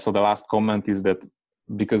yeah, so the last comment is that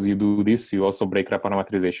because you do this, you also break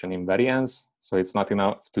reparametrization invariance. So it's not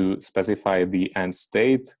enough to specify the end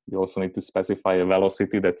state. You also need to specify a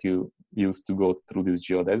velocity that you use to go through this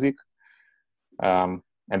geodesic. And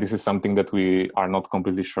this is something that we are not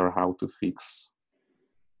completely sure how to fix.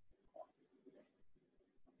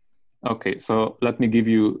 Okay, so let me give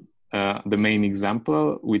you the main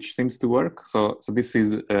example, which seems to work. So this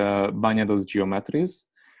is Banados geometries.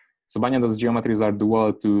 So Banados geometries are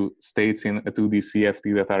dual to states in a 2D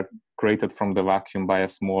CFT that are created from the vacuum by a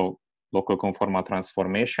small local conformal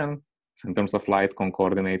transformation. So in terms of light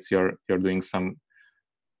coordinates, you're doing some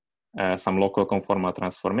local conformal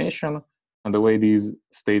transformation. And the way these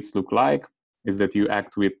states look like is that you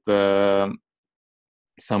act with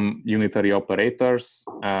some unitary operators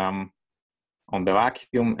on the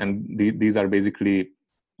vacuum, and these are basically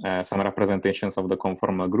some representations of the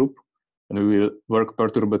conformal group. And we will work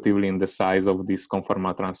perturbatively in the size of this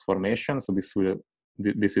conformal transformation. So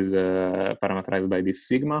this is parameterized by this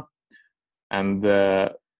sigma. And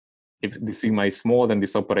if the sigma is small, then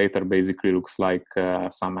this operator basically looks like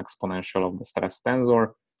some exponential of the stress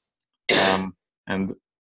tensor. And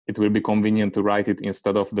it will be convenient to write it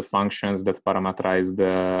instead of the functions that parameterize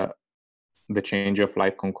the change of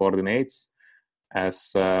light coordinates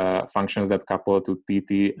as functions that couple to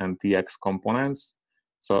tt and tx components.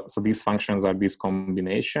 So these functions are these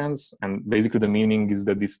combinations, and basically the meaning is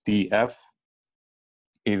that this tf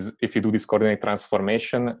is, if you do this coordinate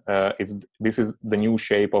transformation, this is the new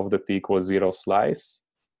shape of the t equals 0 slice,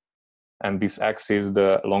 and this x is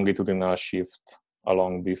the longitudinal shift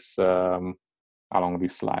along this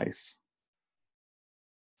slice.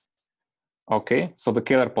 Okay, so the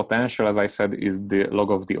Kähler potential, as I said, is the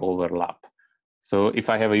log of the overlap. So if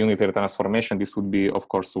I have a unitary transformation, this would be, of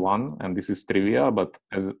course, 1, and this is trivial, but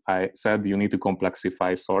as I said, you need to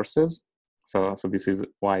complexify sources. So this is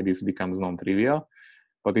why this becomes non-trivial,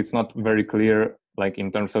 but it's not very clear, like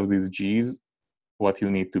in terms of these G's, what you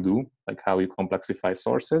need to do, like how you complexify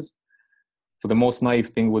sources. So the most naive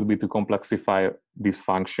thing would be to complexify these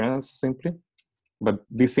functions simply, but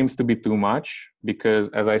this seems to be too much because,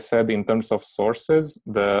 as I said, in terms of sources,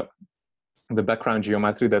 the background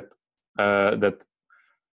geometry that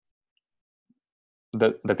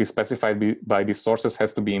is specified by these sources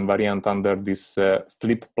has to be invariant under this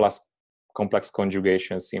flip plus complex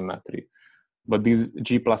conjugation symmetry. But this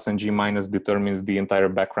G plus and G minus determines the entire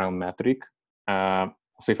background metric.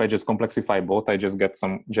 So if I just complexify both, I just get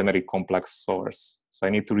some generic complex source. So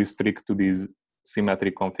I need to restrict to these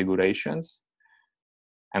symmetric configurations.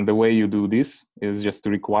 And the way you do this is just to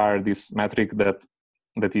require this metric that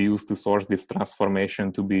you use to source this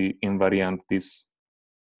transformation to be invariant, this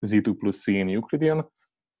Z2 plus C in Euclidean.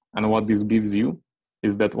 And what this gives you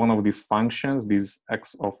is that one of these functions, this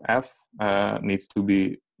x of f, needs to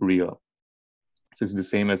be real. So it's the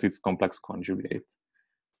same as its complex conjugate.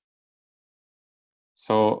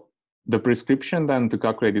 So the prescription then to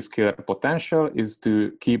calculate this Kähler potential is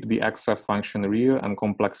to keep the xf function real and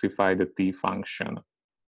complexify the t function.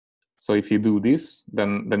 So if you do this,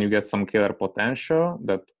 then you get some Kähler potential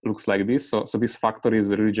that looks like this. So this factor is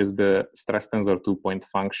really just the stress tensor 2-point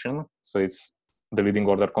function. So it's the leading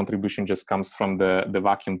order contribution just comes from the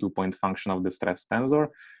vacuum 2-point function of the stress tensor.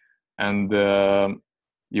 And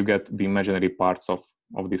you get the imaginary parts of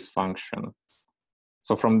this function.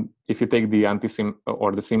 So if you take the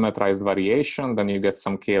the symmetrized variation, then you get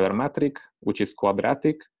some Kähler metric, which is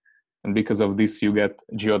quadratic. And because of this, you get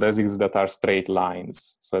geodesics that are straight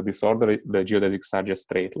lines. So this order, the geodesics are just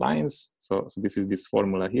straight lines. So this is this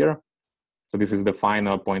formula here. So this is the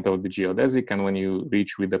final point of the geodesic. And when you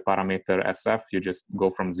reach with the parameter SF, you just go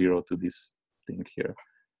from 0 to this thing here.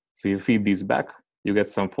 So you feed this back, you get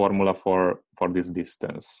some formula for this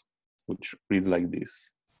distance, which reads like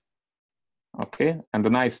this. Okay, and the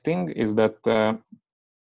nice thing is that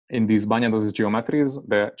in these Banados geometries,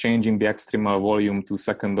 the change in the extremal volume to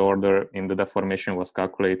second order in the deformation was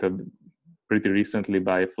calculated pretty recently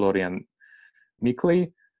by Florian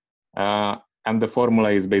Mikli. And the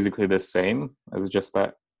formula is basically the same as just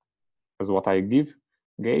as what I gave.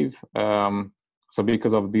 So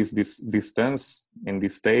because of this distance in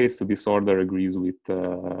these states, this order agrees with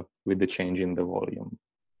the change in the volume.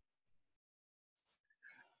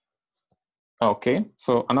 Okay,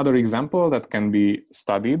 so another example that can be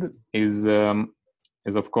studied is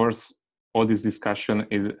of course, all this discussion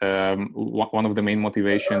is one of the main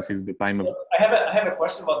motivations is the time of. I have a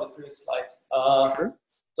question about the previous slide. Sure.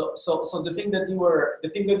 So the thing that you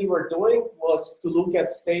were doing was to look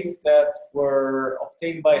at states that were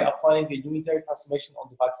obtained by applying the unitary transformation on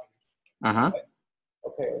the vacuum.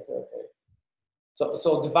 Okay.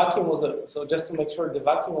 So the vacuum was just to make sure, the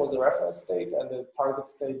vacuum was a reference state and the target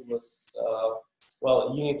state was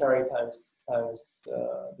unitary times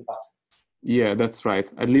the vacuum. Yeah, that's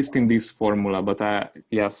right. At least in this formula, but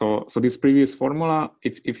yeah. So this previous formula,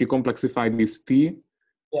 if you complexify this t,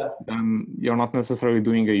 then you're not necessarily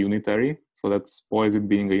doing a unitary. So that spoils it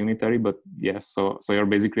being a unitary. But yes, so you're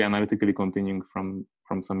basically analytically continuing from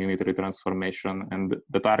some unitary transformation, and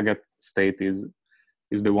the target state is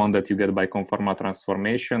the one that you get by conformal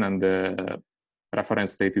transformation, and the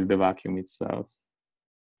reference state is the vacuum itself.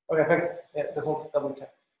 Okay, thanks. Yeah, just want to double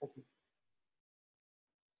check. Thank you.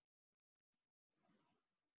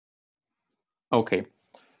 Okay.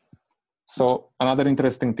 So another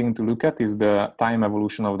interesting thing to look at is the time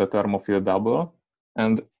evolution of the Thermofield double.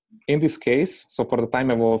 And in this case, so for the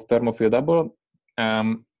time-evolved Thermofield double,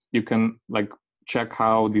 you can like check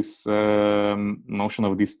how this notion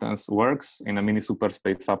of distance works in a mini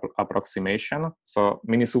superspace approximation. So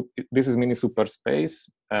this is mini superspace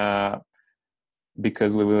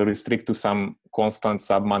because we will restrict to some constant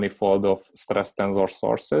submanifold of stress tensor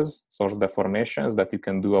sources, source deformations that you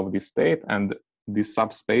can do of this state, and this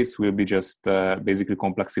subspace will be just basically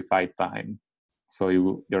complexified time. So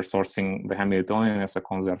you're sourcing the Hamiltonian as a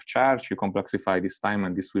conserved charge, you complexify this time,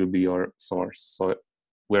 and this will be your source. So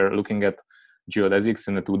we're looking at geodesics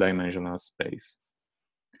in a two-dimensional space.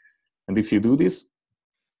 And if you do this,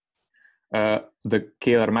 the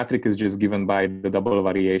Kähler metric is just given by the double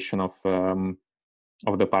variation of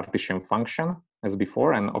the partition function as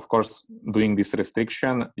before. And of course, doing this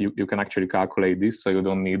restriction, you can actually calculate this, so you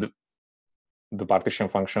don't need the partition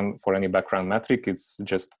function for any background metric. It's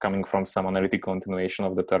just coming from some analytic continuation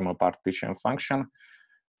of the thermal partition function.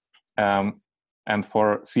 And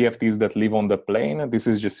for CFTs that live on the plane, this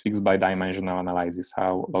is just fixed by dimensional analysis,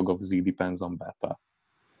 how log of z depends on beta.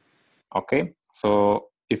 Okay, so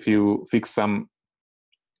if you fix some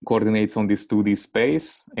coordinates on this 2D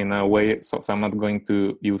space in a way, so I'm not going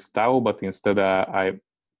to use tau, but instead I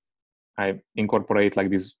incorporate like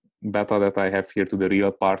this beta that I have here to the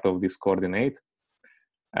real part of this coordinate.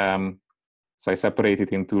 So I separate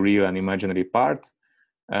it into real and imaginary part.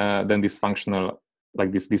 Then this functional,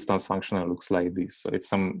 like this distance functional, looks like this. So it's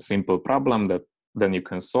some simple problem that then you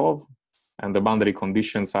can solve. And the boundary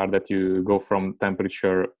conditions are that you go from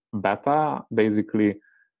temperature beta, basically,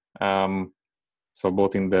 so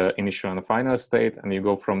both in the initial and final state, and you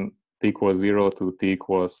go from t equals 0 to t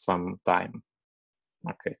equals some time.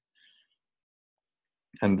 Okay.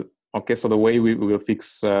 And okay, so the way we will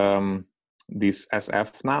fix this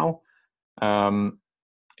SF now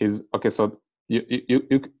is, okay, so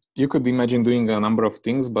you could imagine doing a number of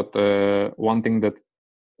things, but one thing that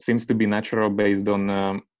seems to be natural based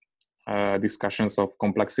on discussions of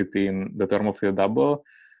complexity in the Thermofield double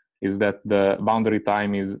is that the boundary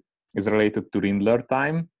time is related to Rindler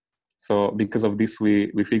time. So because of this,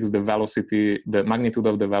 we fix the velocity, the magnitude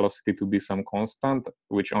of the velocity to be some constant,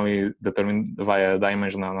 which only determined via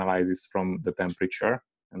dimensional analysis from the temperature.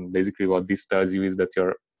 And basically what this tells you is that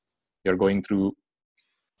you're going through,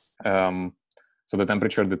 so the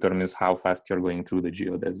temperature determines how fast you're going through the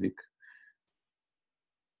geodesic.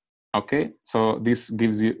 Okay, so this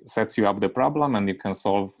sets you up the problem, and you can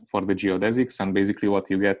solve for the geodesics. And basically what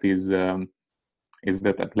you get is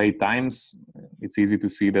that at late times, it's easy to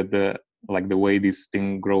see that the way this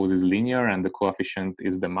thing grows is linear, and the coefficient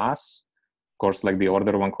is the mass. Of course, like the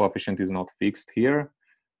order one coefficient is not fixed here.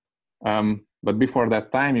 But before that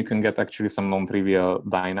time, you can get actually some non-trivial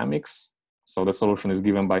dynamics. So the solution is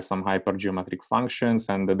given by some hypergeometric functions,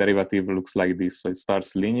 and the derivative looks like this. So it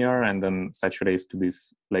starts linear and then saturates to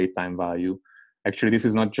this late time value. Actually, this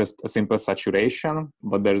is not just a simple saturation,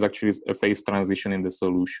 but there's actually a phase transition in the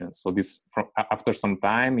solution. So this, after some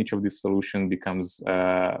time, each of these solutions becomes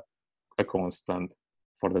a constant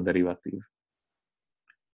for the derivative.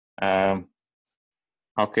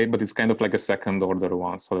 Okay, but it's kind of like a second order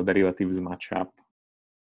one, so the derivatives match up.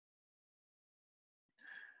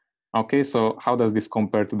 Okay, so how does this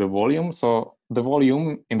compare to the volume? So the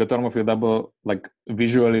volume in the Thermofield double, like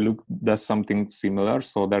visually does something similar.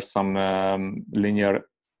 So there's some linear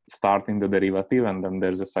start in the derivative, and then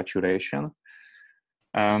there's a saturation.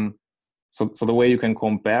 So the way you can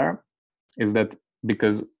compare is that,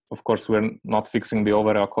 because of course we're not fixing the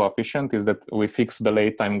overall coefficient, is that we fix the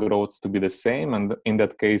late time growths to be the same, and in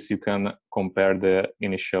that case you can compare the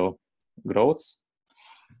initial growths,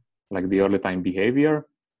 like the early time behavior.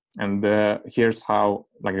 And here's how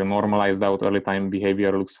like a normalized out early time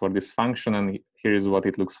behavior looks for this function, and here is what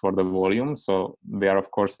it looks for the volume. So they are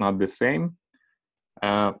of course not the same,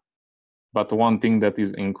 but one thing that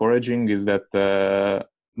is encouraging is that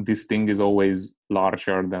this thing is always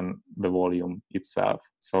larger than the volume itself.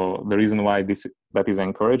 So the reason why that is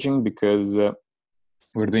encouraging, because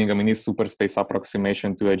we're doing a mini superspace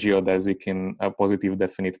approximation to a geodesic in a positive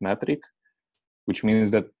definite metric, which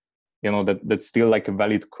means that that's still like a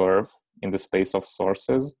valid curve in the space of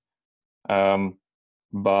sources,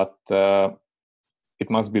 but it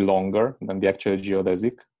must be longer than the actual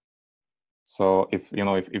geodesic. So if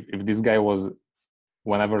this guy was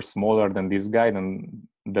whenever smaller than this guy, then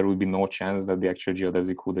there would be no chance that the actual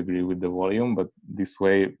geodesic would agree with the volume. But this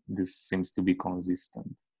way, this seems to be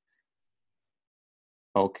consistent.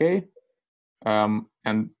 Okay,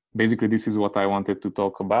 and basically this is what I wanted to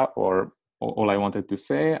talk about, or all I wanted to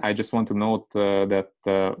say. I just want to note that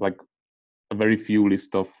like a very few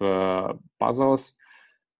list of puzzles.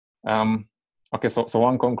 Okay, so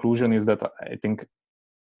one conclusion is that I think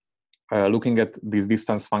looking at these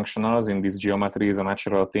distance functionals in this geometry is a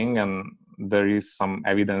natural thing, and there is some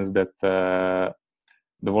evidence that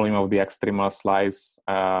the volume of the extremal slice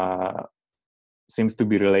seems to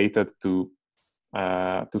be related to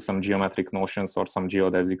some geometric notions or some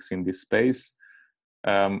geodesics in this space.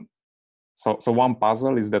 So one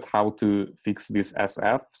puzzle is that how to fix this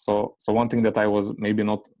SF. So one thing that I was maybe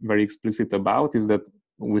not very explicit about is that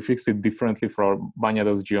we fix it differently for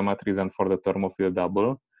Banados geometries and for the Thermofield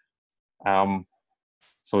double.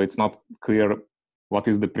 So it's not clear what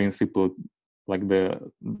is the principle, like the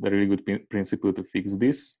really good principle to fix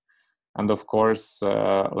this. And of course,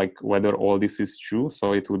 like whether all this is true.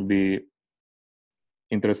 So it would be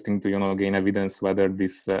interesting to gain evidence whether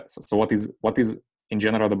this. So what is in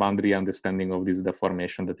general the boundary understanding of this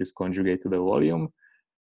deformation that is conjugate to the volume?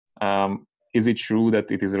 Is it true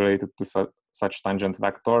that it is related to such tangent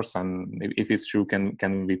vectors? And if it's true,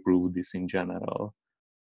 can we prove this in general?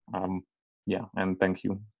 Yeah, and thank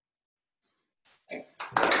you. Thanks.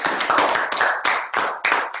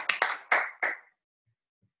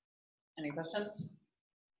 Any questions?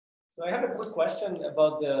 So I have a quick question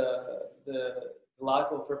about the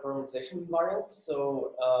lack of reparameterization invariance.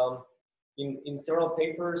 So in several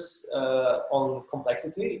papers on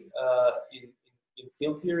complexity in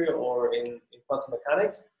field theory or in quantum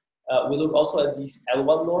mechanics, we look also at these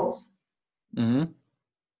L1 norms. Mm-hmm.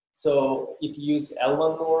 So if you use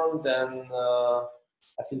L1 norm, then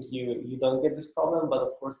I think you don't get this problem. But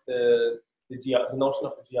of course, the notion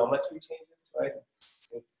of the geometry changes, right?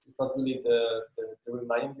 It's not really the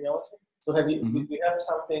Riemannian geometry. So do you have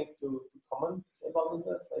something to comment about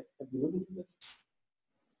this? Like, have you looked into this?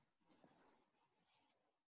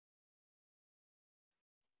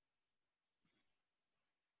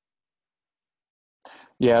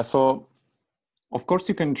 Yeah, so of course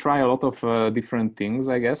you can try a lot of different things,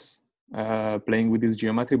 I guess, playing with this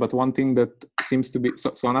geometry. But one thing that seems to be,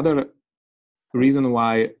 so another reason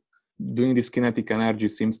why doing this kinetic energy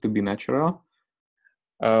seems to be natural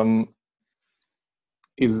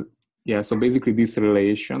is, yeah, so basically this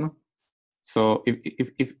relation. So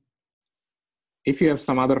if you have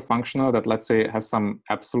some other functional that, let's say, has some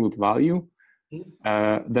absolute value,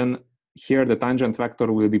 then here the tangent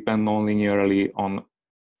vector will depend non-linearly on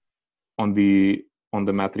the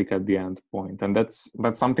metric at the end point, and that's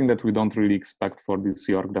something that we don't really expect for this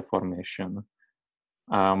York deformation.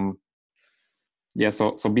 Yeah,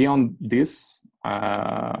 so beyond this,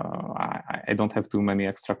 I don't have too many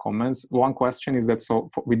extra comments. One question is that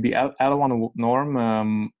with the L1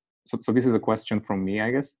 norm, so this is a question from me,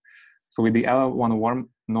 I guess. So with the L1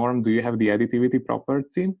 norm, do you have the additivity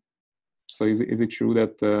property? So is it true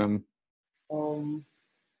that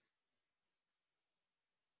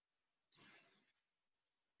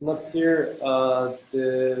not clear.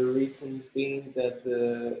 The reason being that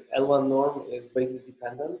the L1 norm is basis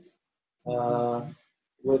dependent.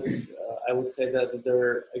 I would say that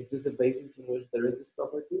there exists a basis in which there is this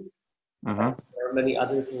property. There are many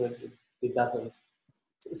others in which it doesn't.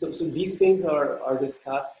 So these things are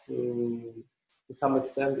discussed to some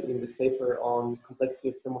extent in this paper on complexity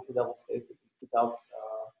of Thermofield double states that we put out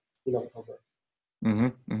in October.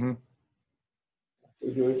 So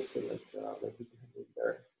if you're interested, like we can have it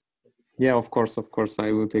there. Yeah, of course,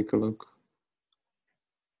 I will take a look.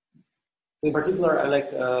 So in particular, I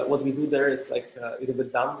like what we do there is like a little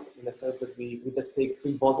bit dumb in the sense that we just take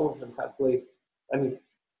three bosons and calculate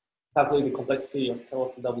the complexity of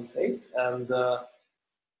Thermofield double states. And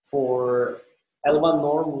for L1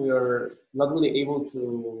 norm, we are not really able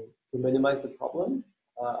to minimize the problem.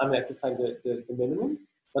 I have to find the minimum.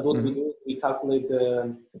 But what we do is we calculate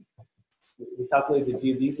the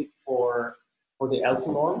geodesic for the L2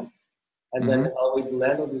 norm, and then evaluate the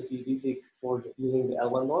length of this geodesic for using the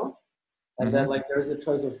L1 norm. And then like there is a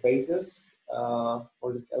choice of basis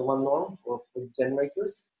for this L1 norm for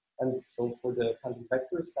generators, and so for the tangent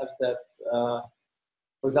vectors, such that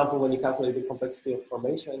for example, when you calculate the complexity of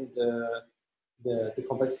formation, the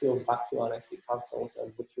complexity of vacuum actually cancels,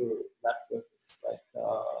 and what you're left with is like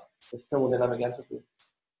this thermodynamic entropy.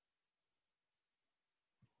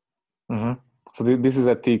 So this is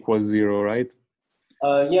at t equals 0, right?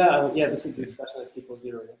 Yeah, this is the discussion at t equals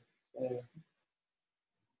 0.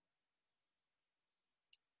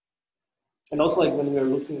 And also, like when we're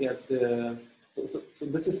looking at the, so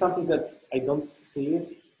this is something that I don't see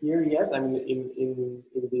it here yet. I mean,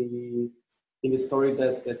 in the story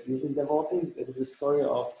that you've been developing, it is a story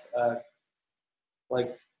of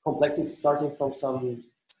like complexity starting from some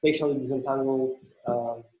spatially disentangled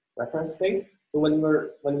reference state. So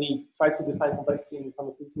when we try to define complexity in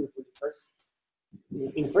commutative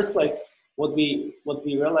in the first place, what we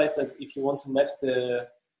realized that if you want to match the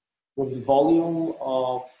volume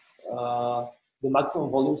of the maximum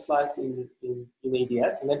volume slice in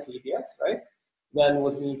ADS, in empty ADS, right? Then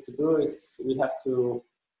what we need to do is we have to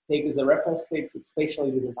take as a reference state a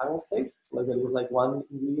spatially disentangled state. So like there was like one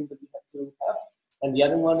ingredient that we had to have. And the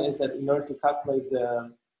other one is that in order to calculate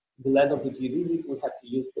the length of the geodesic, we had to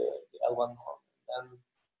use the L1 norm. And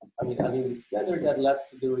I mean, adding this together, that led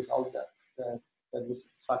to the result that was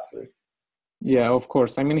satisfactory. Yeah, of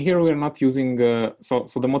course. I mean, here we're not using so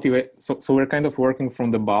we're kind of working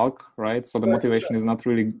from the bulk, right? So the motivation is not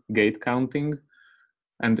really gate counting,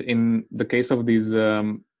 and in the case of these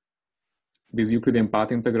Euclidean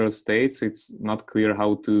path integral states, it's not clear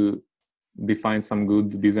how to define some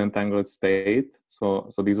good disentangled state. So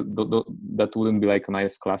that wouldn't be like a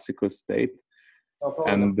nice classical state. No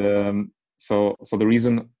and so the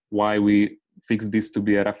reason why we fix this to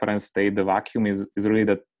be a reference state, the vacuum, is really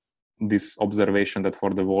that this observation that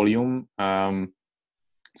for the volume,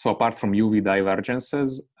 so apart from UV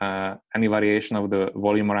divergences, any variation of the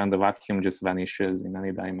volume around the vacuum just vanishes in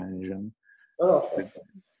any dimension. Oh, okay.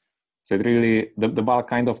 So it really, the bulk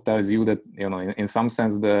kind of tells you that, you know, in some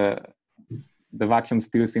sense, the vacuum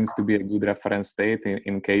still seems to be a good reference state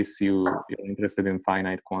in case you're interested in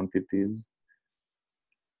finite quantities.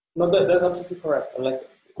 No, that's absolutely correct. Like,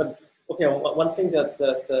 but okay, one thing that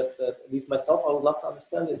at least myself I would love to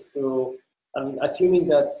understand is to, I mean, assuming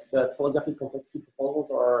that holographic complexity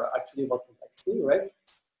proposals are actually about complexity, right?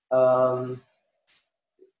 How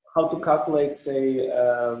to calculate, say,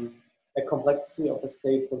 a complexity of a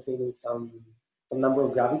state containing some number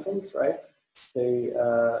of gravitons, right? Say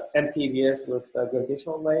MPVS with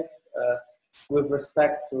gravitational wave, with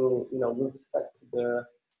respect to the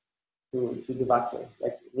vacuum,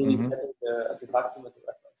 like really setting the vacuum as a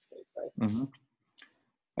reference state, right?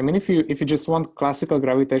 I mean, if you just want classical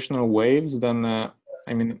gravitational waves, then I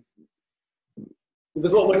mean,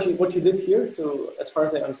 because what you did here, to as far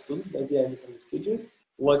as I understood, maybe I misunderstood you,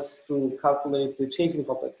 was to calculate the change in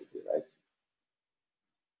complexity, right?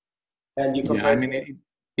 And you yeah, I mean,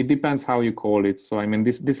 it depends how you call it. So I mean,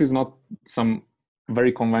 this is not some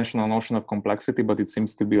very conventional notion of complexity, but it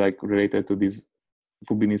seems to be like related to these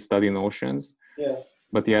Fubini study notions. Yeah.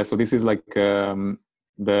 But yeah, so this is like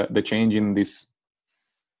the change in this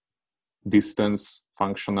distance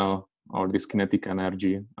functional or this kinetic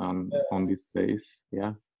energy on this space.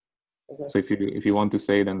 Yeah. Okay. So if you want to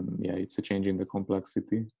say, then yeah, it's a change in the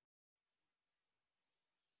complexity.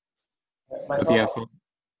 But yeah,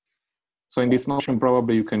 so in this notion,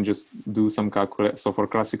 probably you can just do some calculation. So for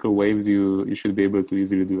classical waves, you should be able to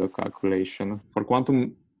easily do a calculation. For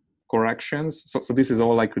quantum corrections, so this is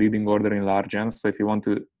all like leading order in large n. So if you want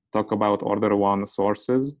to talk about order 1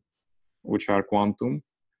 sources, which are quantum,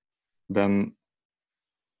 then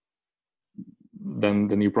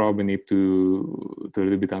you probably need to a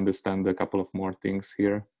little bit understand a couple of more things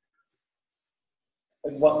here.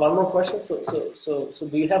 One more question. So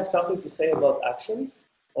do you have something to say about actions,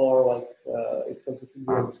 or like it's completely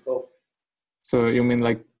beyond the scope? So you mean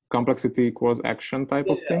like complexity equals action type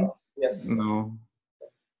of thing? Yes. No,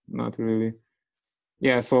 not really.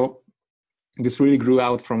 Yeah. So this really grew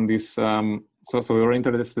out from this. So we were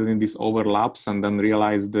interested in these overlaps, and then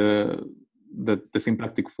realized that the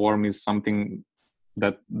symplectic form is something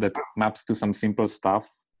that maps to some simple stuff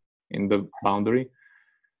in the boundary.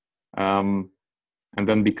 And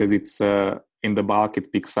then because it's in the bulk,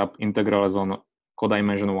 it picks up integrals on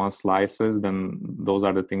codimension 1 slices, then those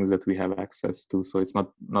are the things that we have access to. So it's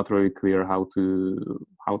not really clear how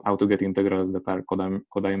to get integrals that are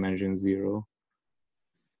codimension 0.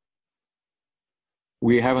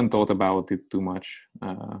 We haven't thought about it too much.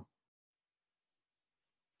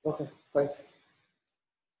 Okay, thanks.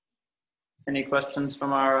 Any questions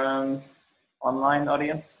from our online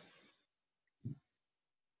audience?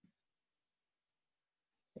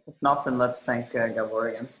 If not, then let's thank Gábor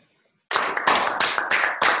again.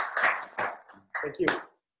 Thank you.